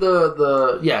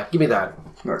the yeah, give me that.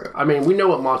 Okay. I mean, we know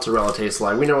what mozzarella tastes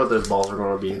like. We know what those balls are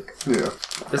going to be. Yeah.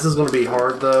 This is going to be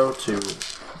hard though to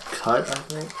cut, I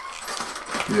think.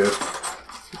 Yeah.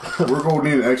 We're going to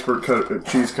need an expert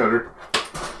cheese cutter.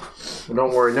 Well,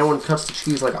 don't worry, no one cuts the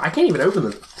cheese like I can't even open the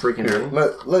freaking Here, thing.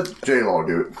 let J-Law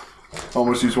do it.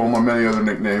 Almost use one of my many other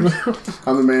nicknames.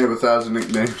 I'm the man of 1,000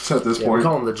 nicknames at this We point.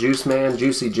 call him the Juice Man,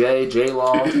 Juicy J, J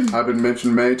Law. I've been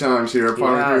mentioned many times here. I'm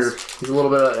finally here. He's a little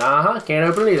bit of, can't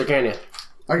open it either, can you?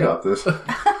 I got this.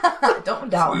 Don't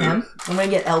doubt him. I'm gonna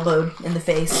get elbowed in the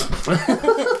face.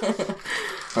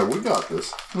 Hey, we got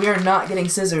this. We are not getting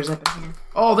scissors up in here.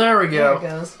 Oh, there we There it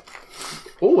go. goes.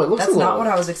 Oh, it looks That's a little... not what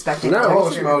I was expecting. No, Oh,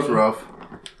 it smells rough.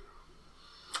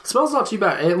 It smells not too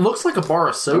bad. It looks like a bar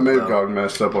of I soap, may have though. gotten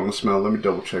messed up on the smell. Let me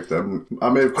double check that. I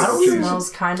may have cut don't the It cheese. smells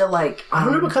kind of like. I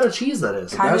don't know what kind of cheese that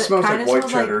is. That smells like white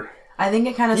cheddar. I think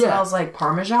it kind of Yeah. smells like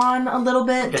Parmesan a little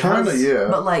bit. Kinda, yeah.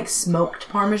 But like smoked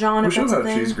Parmesan, We if should that's a have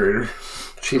thing. cheese grater.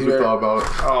 Cheese We grater. thought about it.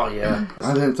 Oh, yeah.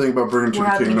 I didn't think about bringing it to We're the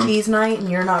having kingdom. cheese night and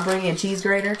you're not bringing a cheese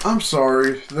grater? I'm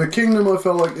sorry. The kingdom, I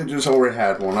felt like it just already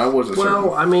had one. I wasn't Well,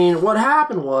 certain. I mean, what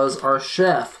happened was our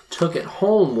chef took it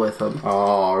home with him.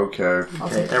 Oh, okay.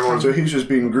 Okay, everyone's... So he's just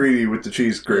being greedy with the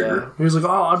cheese Yeah. grater. He was like, oh,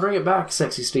 I'll bring it back,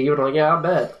 Sexy Steve. And I'm like, yeah, I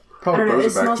bet. I Probably don't know. It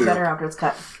throws it back smells too. better after it's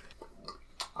cut.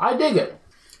 I dig it.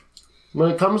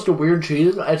 When it comes to weird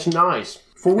cheese, it's nice.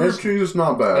 For weird cheese, it's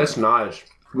not bad. It's nice.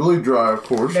 Really dry, of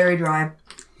course. Very dry.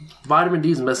 Vitamin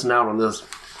D's missing out on this.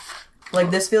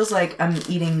 Like this feels like I'm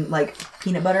eating like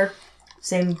peanut butter.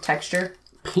 Same texture.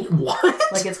 What?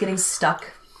 Like it's getting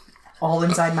stuck all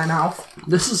inside my mouth.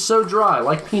 This is so dry,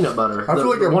 like peanut butter. I feel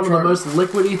like I'm one of the trying- most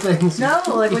liquidy things. No,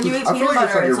 like when you eat I feel peanut like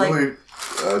it's butter, like a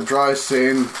it's like really dry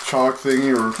sand chalk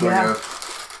thingy or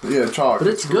like chalk. But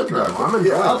it's good, really though. dry. I'm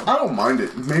enjoying Yeah, it. I don't mind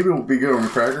it. Maybe it'll be good on a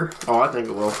cracker. Oh, I think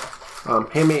it will.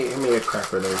 Hand me a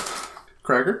cracker there.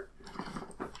 Cracker?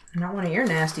 not one of your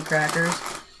nasty crackers.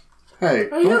 Hey,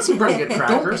 Oh, you got some pretty good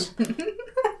crackers.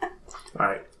 All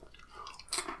right.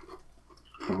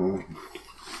 Oh,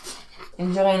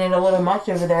 Enjoying it a little much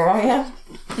over there, are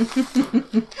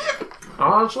you?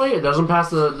 Honestly, it doesn't pass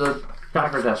the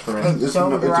cracker test for me. it's,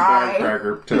 so it's a dry. bad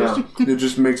cracker test. It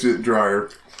just makes it drier.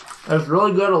 It's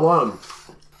really good alone.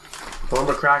 On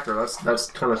the cracker, that's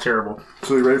kind of terrible.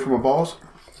 So you ready for my balls?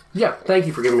 Yeah, thank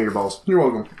you for giving me your balls. You're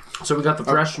welcome. So we got the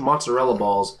fresh mozzarella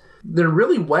balls. They're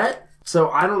really wet, so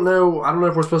I don't know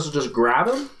if we're supposed to just grab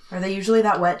them. Are they usually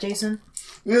that wet, Jason?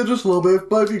 Yeah, just a little bit.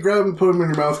 But if you grab them and put them in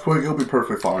your mouth quick, you'll be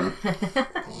perfectly fine.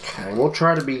 Okay, we'll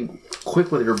try to be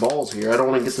quick with your balls here. I don't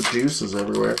want to get the juices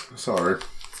everywhere. Sorry.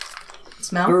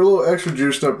 Smell? They're a little extra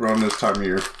juiced up around this time of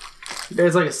year.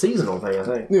 It's like a seasonal thing, I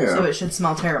think. Yeah. So it should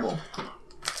smell terrible.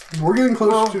 We're getting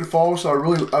closer to the fall, so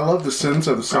I love the sense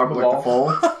of the sound Grab a like the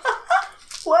fall.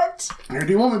 What? Here,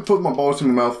 do you want me to put my balls in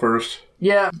my mouth first?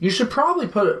 Yeah, you should probably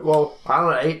put it. Well, I don't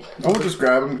know. I won't just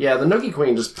grab them. Yeah, the Nookie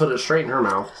Queen just put it straight in her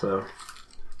mouth. So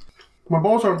My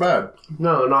balls aren't bad.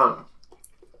 no, they're not.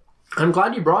 I'm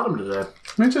glad you brought them today.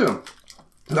 Me too.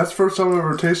 That's the first time I've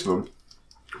ever tasted them.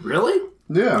 Really?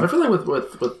 I Yeah. feel like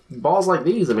with balls like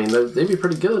these, I mean, they'd be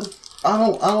pretty good. I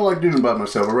don't like doing them by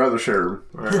myself. I'd rather share them.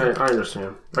 I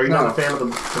understand. Are you No. not a fan of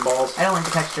the balls? I don't like the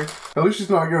texture. At least it's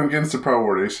not going against the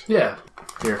priorities. Yeah.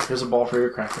 Here's a ball for your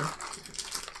cracker.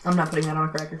 I'm not putting that on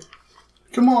a cracker.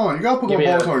 Come on, you gotta put Give my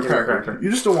me balls a- on a give me a cracker. cracker.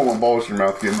 You just don't want my balls in your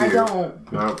mouth again, do I you?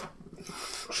 don't. No.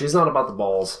 She's not about the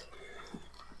balls.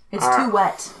 It's too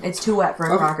wet. It's too wet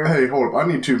for a cracker. Hey, hold up. I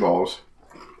need 2 balls.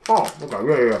 Oh,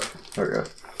 okay. Yeah. Okay.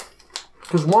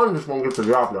 Because one just won't get the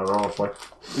job done, honestly.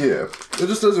 Yeah. It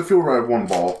just doesn't feel right with 1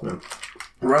 ball. I'd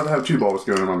rather have 2 balls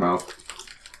going in my mouth.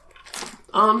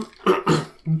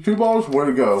 2 balls, way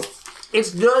to go.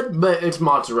 It's good, but it's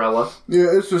mozzarella. Yeah,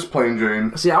 it's just plain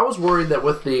Jane. See, I was worried that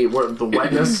with the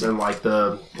wetness and like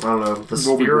the the Golden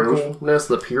sphericalness,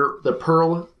 the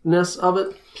pearlness of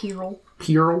it,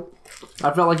 Pearl.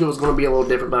 I felt like it was going to be a little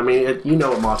different. But I mean, you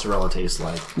know what mozzarella tastes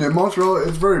like. Yeah, mozzarella,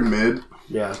 it's very mid.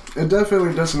 Yeah. It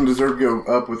definitely doesn't deserve to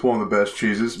go up with one of the best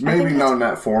cheeses. Maybe think not in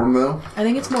that form, though. I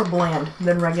think it's more bland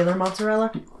than regular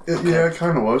mozzarella. Yeah, it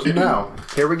kind of was. Now,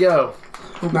 Here we go.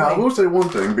 I will say one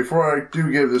thing before I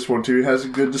do give this one to you. It has a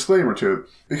good disclaimer to it.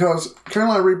 Because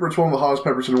Carolina Reaper is one of the hottest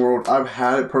peppers in the world. I've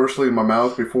had it personally in my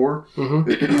mouth before.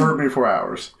 It hurt me for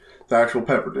hours. The actual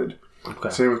pepper did.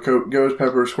 Okay. Same with ghost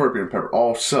pepper, scorpion pepper.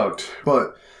 All sucked.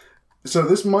 But So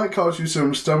this might cause you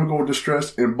some stomachal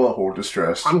distress and butthole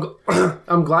distress.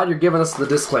 I'm glad you're giving us the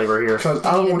disclaimer here. Because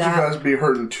I don't want you guys to be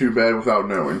hurting too bad without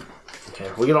knowing. Okay,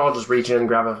 we can all just reach in and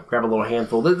grab a little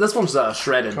handful. This one's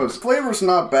shredded. Because flavor's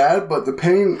not bad, but the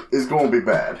pain is going to be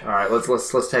bad. All right,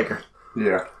 let's take her.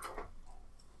 Yeah.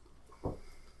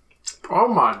 Oh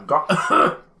my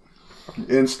god!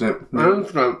 Instant.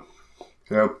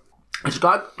 Yep. It's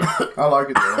got. I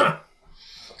like it though.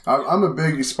 I'm a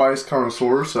big spice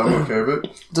connoisseur, so I'm okay with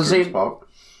it. Does it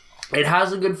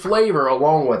has a good flavor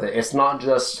along with it. It's not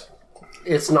just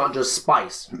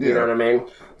spice. You know what I mean?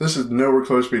 This is nowhere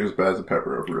close to being as bad as the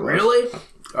pepper, I've realized. Really?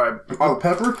 All right. Oh,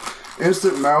 pepper?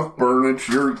 Instant mouth burnage.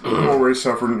 You're already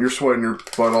suffering. You're sweating your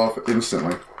butt off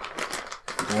instantly.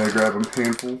 Can I grab a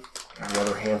handful?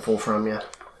 Another handful from you.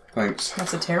 Thanks.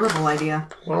 That's a terrible idea.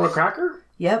 Want a cracker?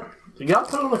 Yep. You got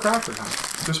to put on the cracker.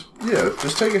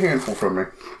 Just take a handful from me.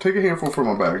 Take a handful from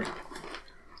my bag.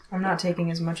 I'm not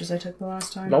taking as much as I took the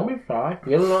last time. Don't be shy.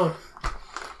 Get enough.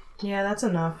 Yeah, that's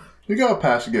enough. You got a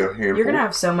pass to get a handful. You're gonna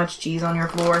have so much cheese on your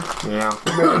floor.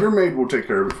 Yeah. Your maid will take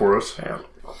care of it for us. Yeah.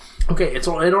 Okay, it's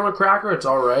on a cracker. It's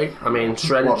all right. I mean,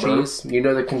 shredded cheese. You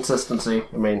know the consistency.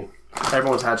 I mean,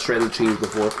 everyone's had shredded cheese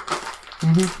before.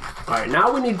 Mm-hmm. All right,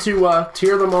 now we need to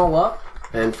tier them all up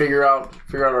and figure out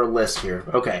our list here.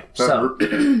 Okay, so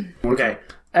okay,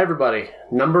 everybody,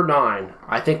 number 9.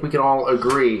 I think we can all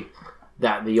agree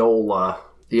that the old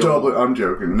I'm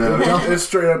joking. No, it's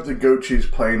straight up the goat cheese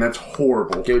plain. That's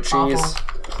horrible. goat cheese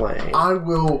plain. I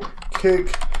will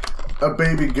kick a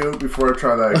baby goat before I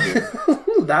try that again.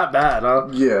 That bad, huh?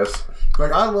 Yes.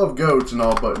 Like, I love goats and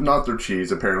all, but not their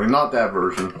cheese, apparently. Not that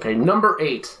version. Okay, number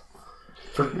 8.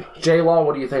 For J-Law,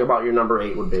 what do you think about your number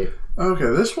 8 would be? Okay,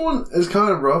 this one is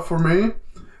kind of rough for me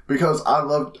because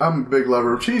I'm a big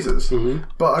lover of cheeses. Mm-hmm.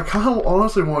 But I kind of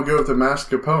honestly want to go with the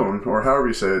mascarpone, or however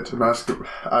you say it.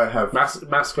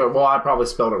 Mascarpone. Well, I probably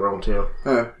spelled it wrong too.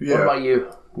 Yeah. What about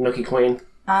you, Nookie Queen?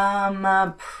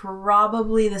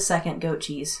 Probably the second goat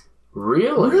cheese.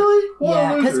 Really?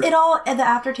 Yeah, because the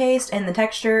aftertaste and the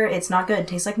texture, it's not good. It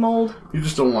tastes like mold. You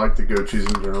just don't like the goat cheese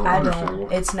in general. I don't.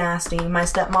 It's nasty. My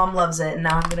stepmom loves it, and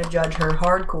now I'm going to judge her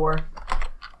hardcore.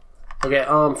 Okay,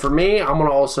 for me, I'm going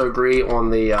to also agree on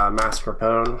the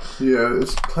mascarpone. Yeah,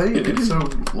 it's plain. It's so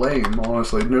lame,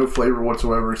 honestly. No flavor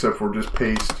whatsoever except for just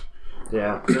paste.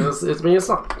 Yeah, it's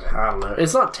not, I don't know.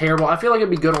 It's not terrible. I feel like it'd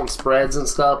be good on spreads and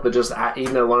stuff, but just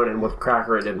eating it alone and with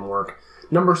cracker, it didn't work.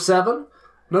 Number 7.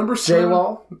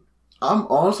 J-Law? I'm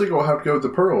honestly going to have to go with the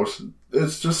pearls.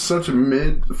 It's just such a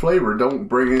mid flavor. Don't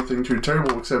bring anything too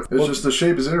terrible except just the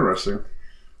shape is interesting.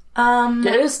 Yeah,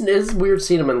 it's weird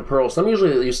seeing them in pearls. I'm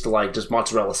usually used to like just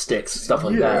mozzarella sticks, stuff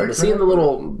like that. But seeing the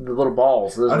little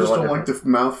balls, I just don't like the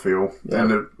mouthfeel. Yeah.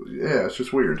 And it's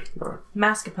just weird.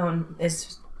 Mascarpone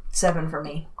is 7 for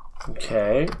me.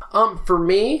 Okay. For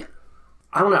me,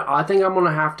 I don't know. I think I'm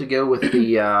gonna have to go with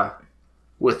the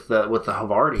with the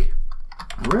Havarti.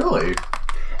 Really?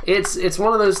 It's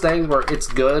one of those things where it's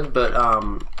good, but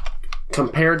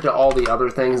compared to all the other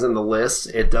things in the list,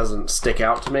 it doesn't stick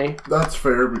out to me. That's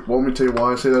fair. Want me to tell you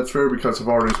why I say that's fair? Because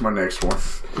Havarti is my next one.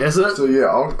 Is it? So yeah,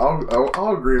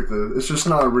 I'll agree with it. It's just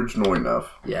not original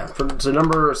enough. Yeah. So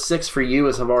number 6 for you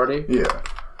is Havarti? Yeah.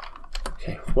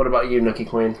 Okay. What about you, Nookie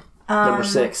Queen? Number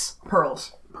 6.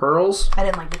 Pearls. Pearls? I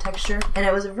didn't like the texture, and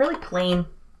it was really plain.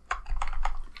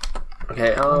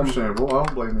 Okay, understandable. I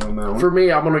don't blame you on that one. For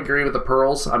me, I'm going to agree with the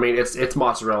pearls. I mean, it's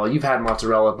mozzarella. You've had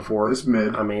mozzarella before. It's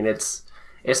mid. I mean, it's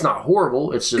not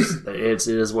horrible. It's just it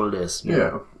is what it is. Yeah.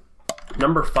 Know?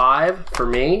 Number 5 for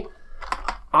me,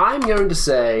 I'm going to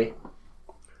say,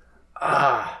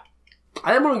 I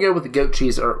am going to go with the goat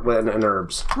cheese and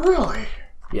herbs. Really?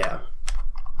 Yeah.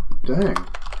 Dang.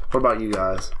 What about you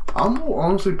guys? I'm going to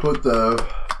honestly put this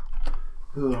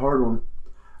is a hard one.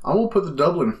 I'm going to put the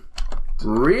Dublin.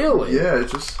 Really? Yeah,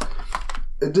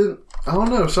 it didn't, I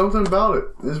don't know, something about it.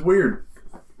 It's weird.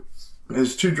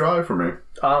 It's too dry for me.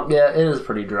 Yeah, it is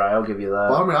pretty dry, I'll give you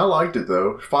that. Well, I mean, I liked it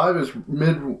though. 5 is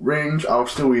mid-range, I'll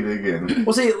still eat it again.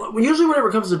 Well, see, usually whenever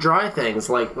it comes to dry things,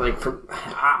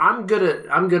 I'm good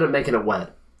at making it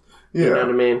wet. Yeah. You know what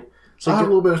I mean? So I have a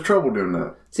little bit of trouble doing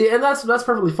that. See, and that's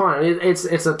perfectly fine. It's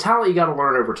a talent you got to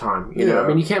learn over time. You know, I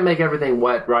mean, you can't make everything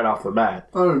wet right off the bat.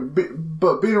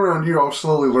 But being around you, I'll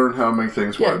slowly learn how to make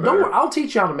things wet. Yeah, don't worry. I'll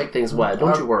teach you how to make things wet.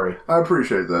 Don't you worry. I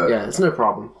appreciate that. Yeah, it's no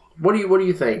problem. What do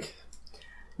you think?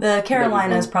 The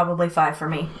Carolina is probably 5 for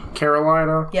me.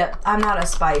 Carolina? Yep, I'm not a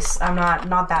spice. I'm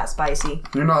not that spicy.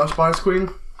 You're not a spice queen?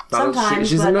 Sometimes,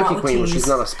 she's but a not nookie with queen, but cheese. she's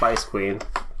not a spice queen.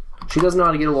 She does know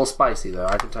how to get a little spicy, though.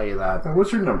 I can tell you that.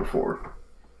 What's your number 4?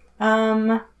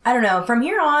 I don't know. From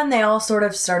here on, they all sort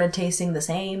of started tasting the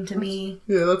same to me.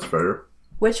 Yeah, that's fair.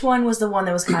 Which one was the one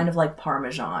that was kind of like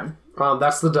Parmesan?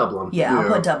 That's the Dublin. Yeah, I'll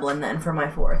Yeah. put Dublin then for my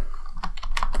fourth.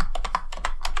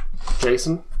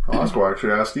 Jason? I was going to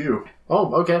actually ask you.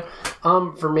 Oh, okay.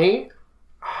 For me,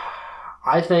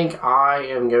 I think I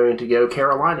am going to go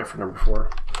Carolina for number 4.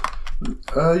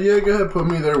 Yeah, go ahead, put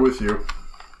me there with you.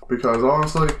 Because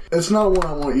honestly, it's not one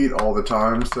I want to eat all the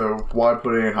time, so why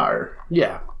put it any higher?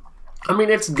 Yeah. I mean,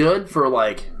 it's good for,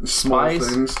 like, Small spice,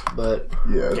 things. but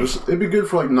Yeah, it'd be good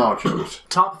for like nachos.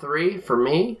 top 3 for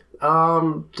me,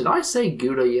 did I say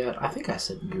Gouda yet? I think I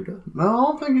said Gouda. No, I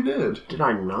don't think you did. Did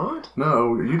I not?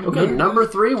 No, you Okay, no, number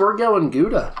 3, we're going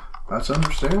Gouda. That's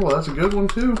understandable. That's a good one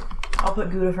too. I'll put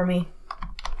Gouda for me.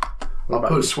 I'll about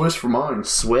put you? Swiss for mine.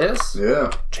 Swiss? Yeah,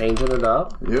 Changing it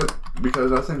up. yep.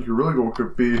 Because I think you're really going to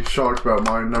be shocked about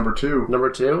my number 2.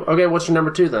 Number 2? Okay, what's your number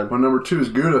 2 then? My number 2 is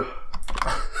Gouda.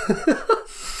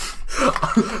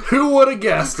 Who would have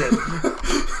guessed it?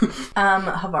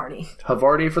 Havarti.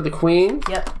 Havarti for the queen.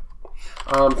 Yep.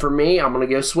 For me, I'm going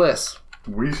to go Swiss.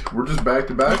 We're just back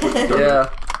to back with each other.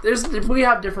 Yeah. We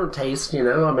have different tastes, you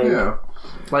know? I mean, Yeah.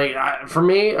 like, for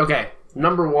me, okay,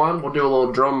 number 1, we'll do a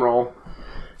little drum roll.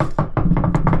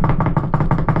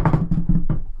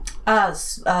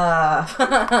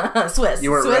 Swiss.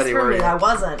 You weren't Swiss ready, for were me. you? I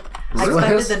wasn't. I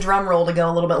expected the drum roll to go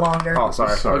a little bit longer. Oh,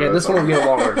 sorry. Sorry, Okay, this one will get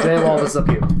longer. Jay Wall, this is up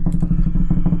to you.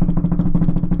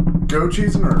 Goat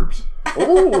cheese and herbs.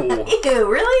 Ooh. Ew,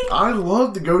 really? I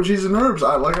love the goat cheese and herbs.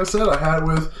 Like I said, I had it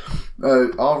with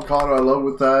avocado. I love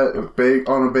with that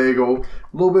on a bagel.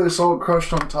 A little bit of salt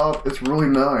crushed on top. It's really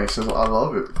nice. I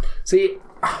love it. See,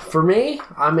 for me,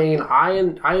 I mean, I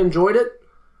enjoyed it,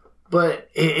 but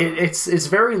it's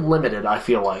very limited, I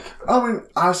feel like. I mean,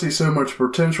 I see so much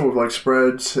potential with like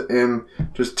spreads and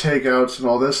just takeouts and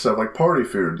all this stuff, like party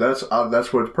food. That's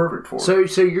what it's perfect for. So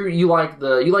you like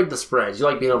the spreads. You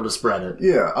like being able to spread it.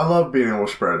 Yeah, I love being able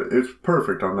to spread it. It's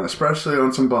perfect on that, especially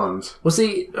on some buns. Well,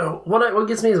 see, what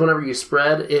gets me is whenever you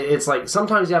spread, it's like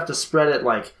sometimes you have to spread it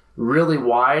like really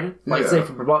wide, like Yeah. say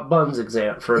for buns for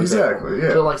example. Exactly, yeah.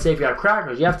 So like say if you have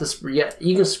crackers, you have to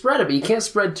you can spread it, but you can't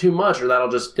spread too much, or it'll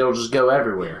just go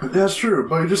everywhere. That's true,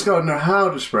 but you just gotta know how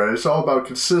to spread it. It's all about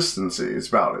consistency. It's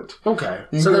about it. Okay,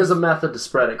 You so can- there's a method to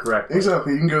spread it correctly.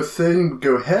 Exactly. You can go thin, you can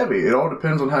go heavy. It all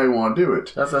depends on how you want to do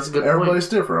it. That's a good point. Everybody's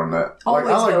different on that. Always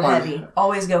I like go mine- heavy.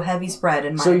 Always go heavy spread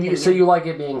in my So opinion. you like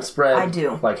it being spread? I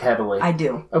do. Like heavily. I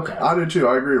do. Okay. I do too.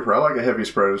 I agree with her. I like a heavy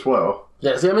spread as well.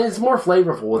 Yeah. See, I mean, it's more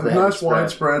flavorful with the heavy Nice wide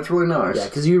spread. It's really nice. Yeah,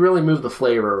 because you really move the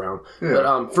flavor around. Yeah.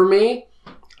 But for me,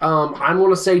 I'm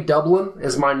going to say Dublin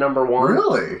is my number 1.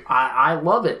 Really? I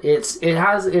love it. It's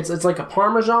like a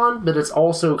Parmesan, but it's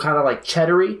also kind of like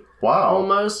cheddary Wow.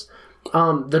 almost.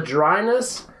 The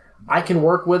dryness, I can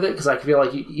work with it because I feel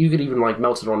like you could even like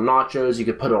melt it on nachos. You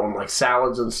could put it on like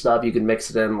salads and stuff. You could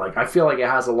mix it in. Like I feel like it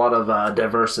has a lot of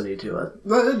diversity to it.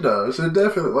 It does. It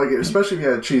definitely, like, especially if you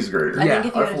had a cheese grater. I Yeah,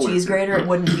 think if you had a fully cheese agree. grater, it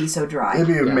wouldn't be so dry. It'd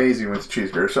be amazing with the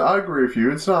cheese grater. So I agree with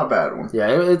you. It's not a bad one. Yeah,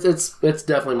 it's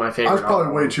definitely my favorite. I was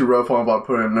probably way too rough on about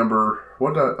putting number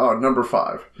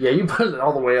 5. Yeah, you put it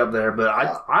all the way up there, but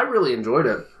I really enjoyed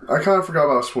it. I kind of forgot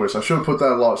about Swiss. I should have put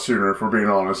that a lot sooner, if we're being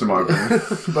honest, in my opinion.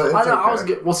 But it's I know. okay. I was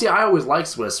good. Well, see, I always liked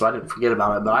Swiss, so I didn't forget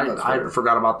about it. But That's I fair.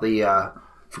 forgot about the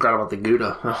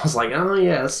Gouda. I was like, oh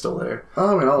yeah, it's still there.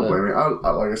 I mean, I don't blame you.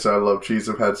 Like I said, I love cheese.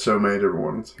 I've had so many different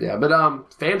ones. Yeah, but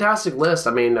fantastic list.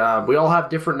 I mean, we all have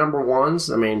different number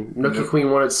 1s. I mean, Nookie Queen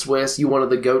wanted Swiss. You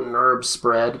wanted the goat and herb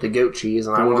spread, the goat cheese,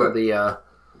 and I wanted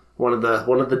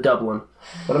the Dublin.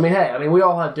 But I mean, we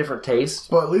all have different tastes.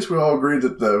 But at least we all agreed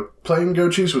that the plain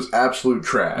goat cheese was absolute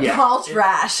trash. Yeah. All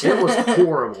trash. It was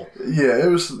horrible. Yeah, it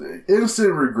was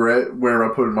instant regret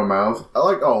whenever I put it in my mouth.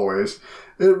 Like always.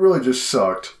 It really just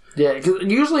sucked. Yeah, 'cause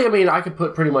usually, I mean, I could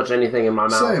put pretty much anything in my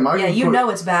mouth. Same. Yeah, you know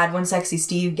it's bad when Sexy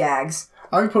Steve gags.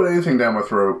 I can put anything down my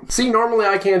throat. See, normally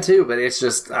I can too, but it's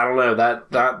just I don't know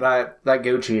that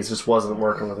goat cheese just wasn't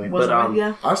working with me. Wasn't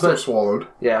it? I still swallowed.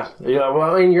 Yeah. Well,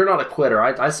 I mean, you're not a quitter.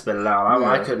 I spit it out. I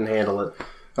Yeah. couldn't handle it.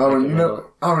 I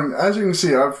mean, as you can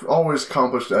see, I've always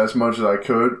accomplished as much as I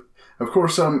could. Of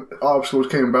course, some obstacles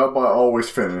came about, but I always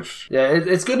finished. Yeah,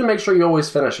 it's good to make sure you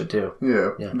always finish it too.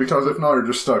 Yeah, because if not, you're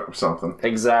just stuck with something.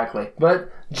 Exactly.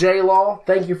 But J Law,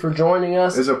 thank you for joining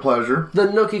us. It's a pleasure. The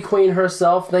Nookie Queen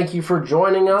herself, thank you for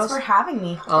joining us. Thanks for having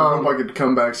me. I hope I get to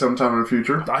come back sometime in the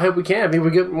future. I hope we can. I mean, we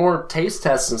get more taste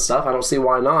tests and stuff. I don't see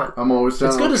why not. I'm always down.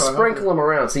 It's good I'll to try sprinkle them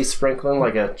around. See, sprinkling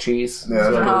like a cheese. Yeah,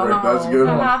 that's perfect. That's a good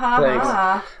one.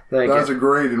 Thanks. That's a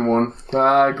graded one.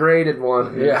 Graded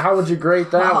one. Yeah, how would you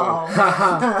grade that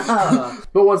one?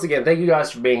 But once again, thank you guys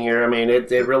for being here. I mean,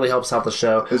 it really helps out the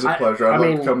show. It's a pleasure. I'd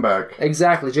love to come back.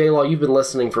 Exactly. J-Law, you've been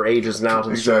listening for ages now to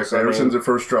the show. Exactly, ever since it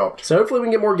first dropped. So hopefully we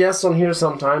can get more guests on here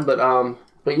sometime, but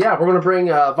yeah, we're going to bring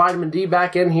Vitamin D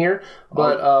back in here.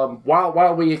 But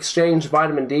while we exchange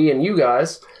Vitamin D and you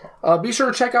guys, be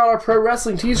sure to check out our Pro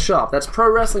Wrestling Tees shop. That's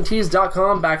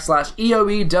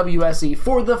ProWrestlingTees.com/EOEWSE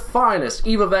for the finest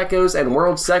Eva Vecos and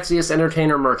World's Sexiest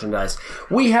Entertainer merchandise.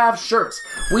 We have shirts.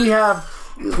 We have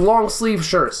long sleeve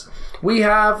shirts. We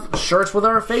have shirts with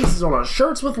our faces on it.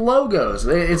 Shirts with logos.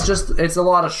 It's a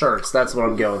lot of shirts. That's what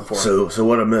I'm going for. So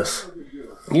what I miss?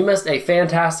 You missed a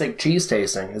fantastic cheese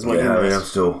tasting, is what you missed. Yeah, I mean, I'm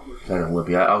still kind of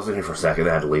lippy. I was in here for a second.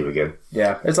 I had to leave again.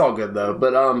 Yeah, it's all good, though.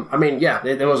 But, I mean, yeah,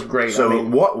 it was great. So, I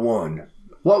mean, what won?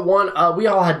 What won? We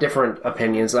all had different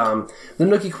opinions. The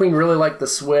Nookie Queen really liked the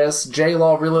Swiss.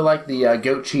 J-Law really liked the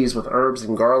goat cheese with herbs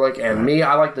and garlic. And me,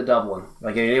 I liked the Dublin.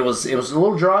 Like, it was a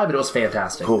little dry, but it was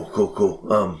fantastic.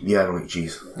 Cool. Yeah, I don't eat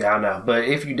cheese. Yeah, I know. But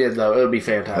if you did, though, it would be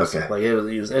fantastic. Okay. Like,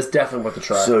 it's definitely worth a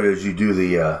try. So, did you do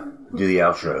the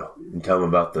outro and tell them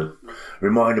about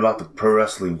remind about the Pro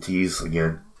Wrestling Tees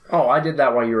again? Oh, I did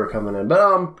that while you were coming in.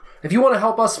 But if you want to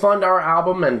help us fund our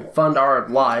album and fund our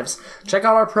lives, check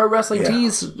out our Pro Wrestling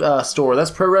Tees store.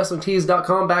 That's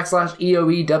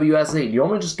ProWrestlingTees.com/EOEWSE. Do you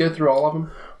want me to just go through all of them?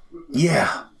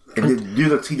 Yeah. And then do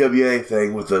the TWA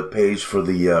thing with the page for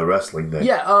the wrestling thing.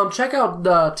 Yeah, check out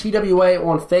TWA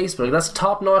on Facebook. That's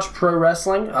Top Notch Pro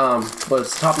Wrestling. But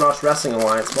it's Top Notch Wrestling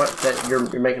Alliance. You're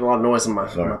making a lot of noise in my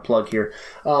plug here.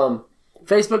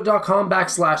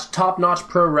 Facebook.com/Top Notch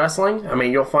Pro Wrestling. I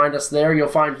mean, you'll find us there. You'll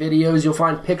find videos. You'll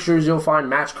find pictures. You'll find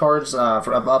match cards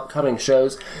for upcoming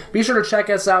shows. Be sure to check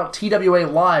us out. TWA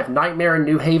Live, Nightmare in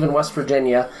New Haven, West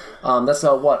Virginia. That's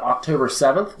October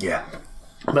 7th? Yeah.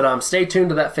 But stay tuned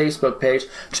to that Facebook page.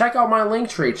 Check out my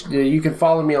Linktree. You can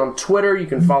follow me on Twitter. You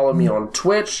can follow me on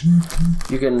Twitch.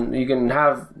 You can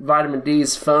have Vitamin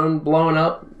D's phone blowing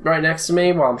up right next to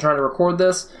me while I'm trying to record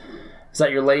this. Is that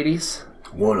your ladies?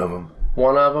 One of them.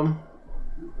 One of them.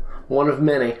 One of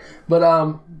many. But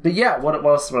yeah, what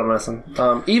else am I missing?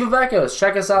 Eva Vecos.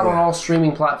 Check us out on all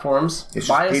streaming platforms.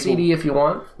 Buy a CD if you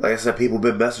want. Like I said, people have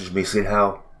been messaging me saying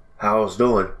how I was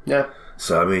doing. Yeah.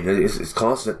 So, I mean, it's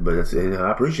constant, but I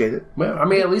appreciate it. Well, I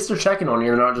mean, at least they're checking on you.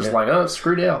 They're not just like, oh,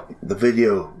 screw Dale. The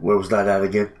video, where was that at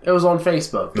again? It was on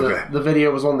Facebook. The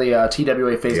video was on the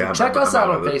TWA Facebook. Yeah, check us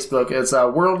out on Facebook. It's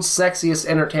World's Sexiest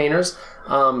Entertainers.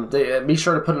 Be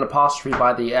sure to put an apostrophe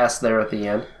by the S there at the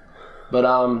end. But,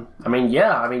 I mean,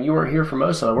 you weren't here for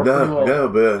most of it. No,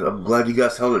 but I'm glad you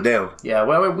guys held it down. Yeah,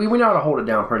 well, we know how to hold it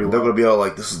down pretty well. They're going to be all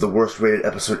like, this is the worst rated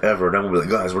episode ever. And I'm going to be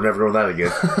like, guys, we're never doing that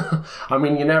again. I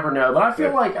mean, you never know. But I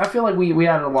feel like we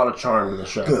added a lot of charm to the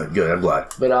show. Good, I'm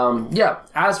glad. But, yeah,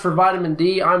 as for Vitamin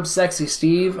D, I'm Sexy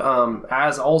Steve.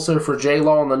 As also for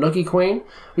J-Law and the Nookie Queen,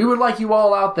 we would like you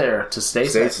all out there to stay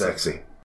sexy.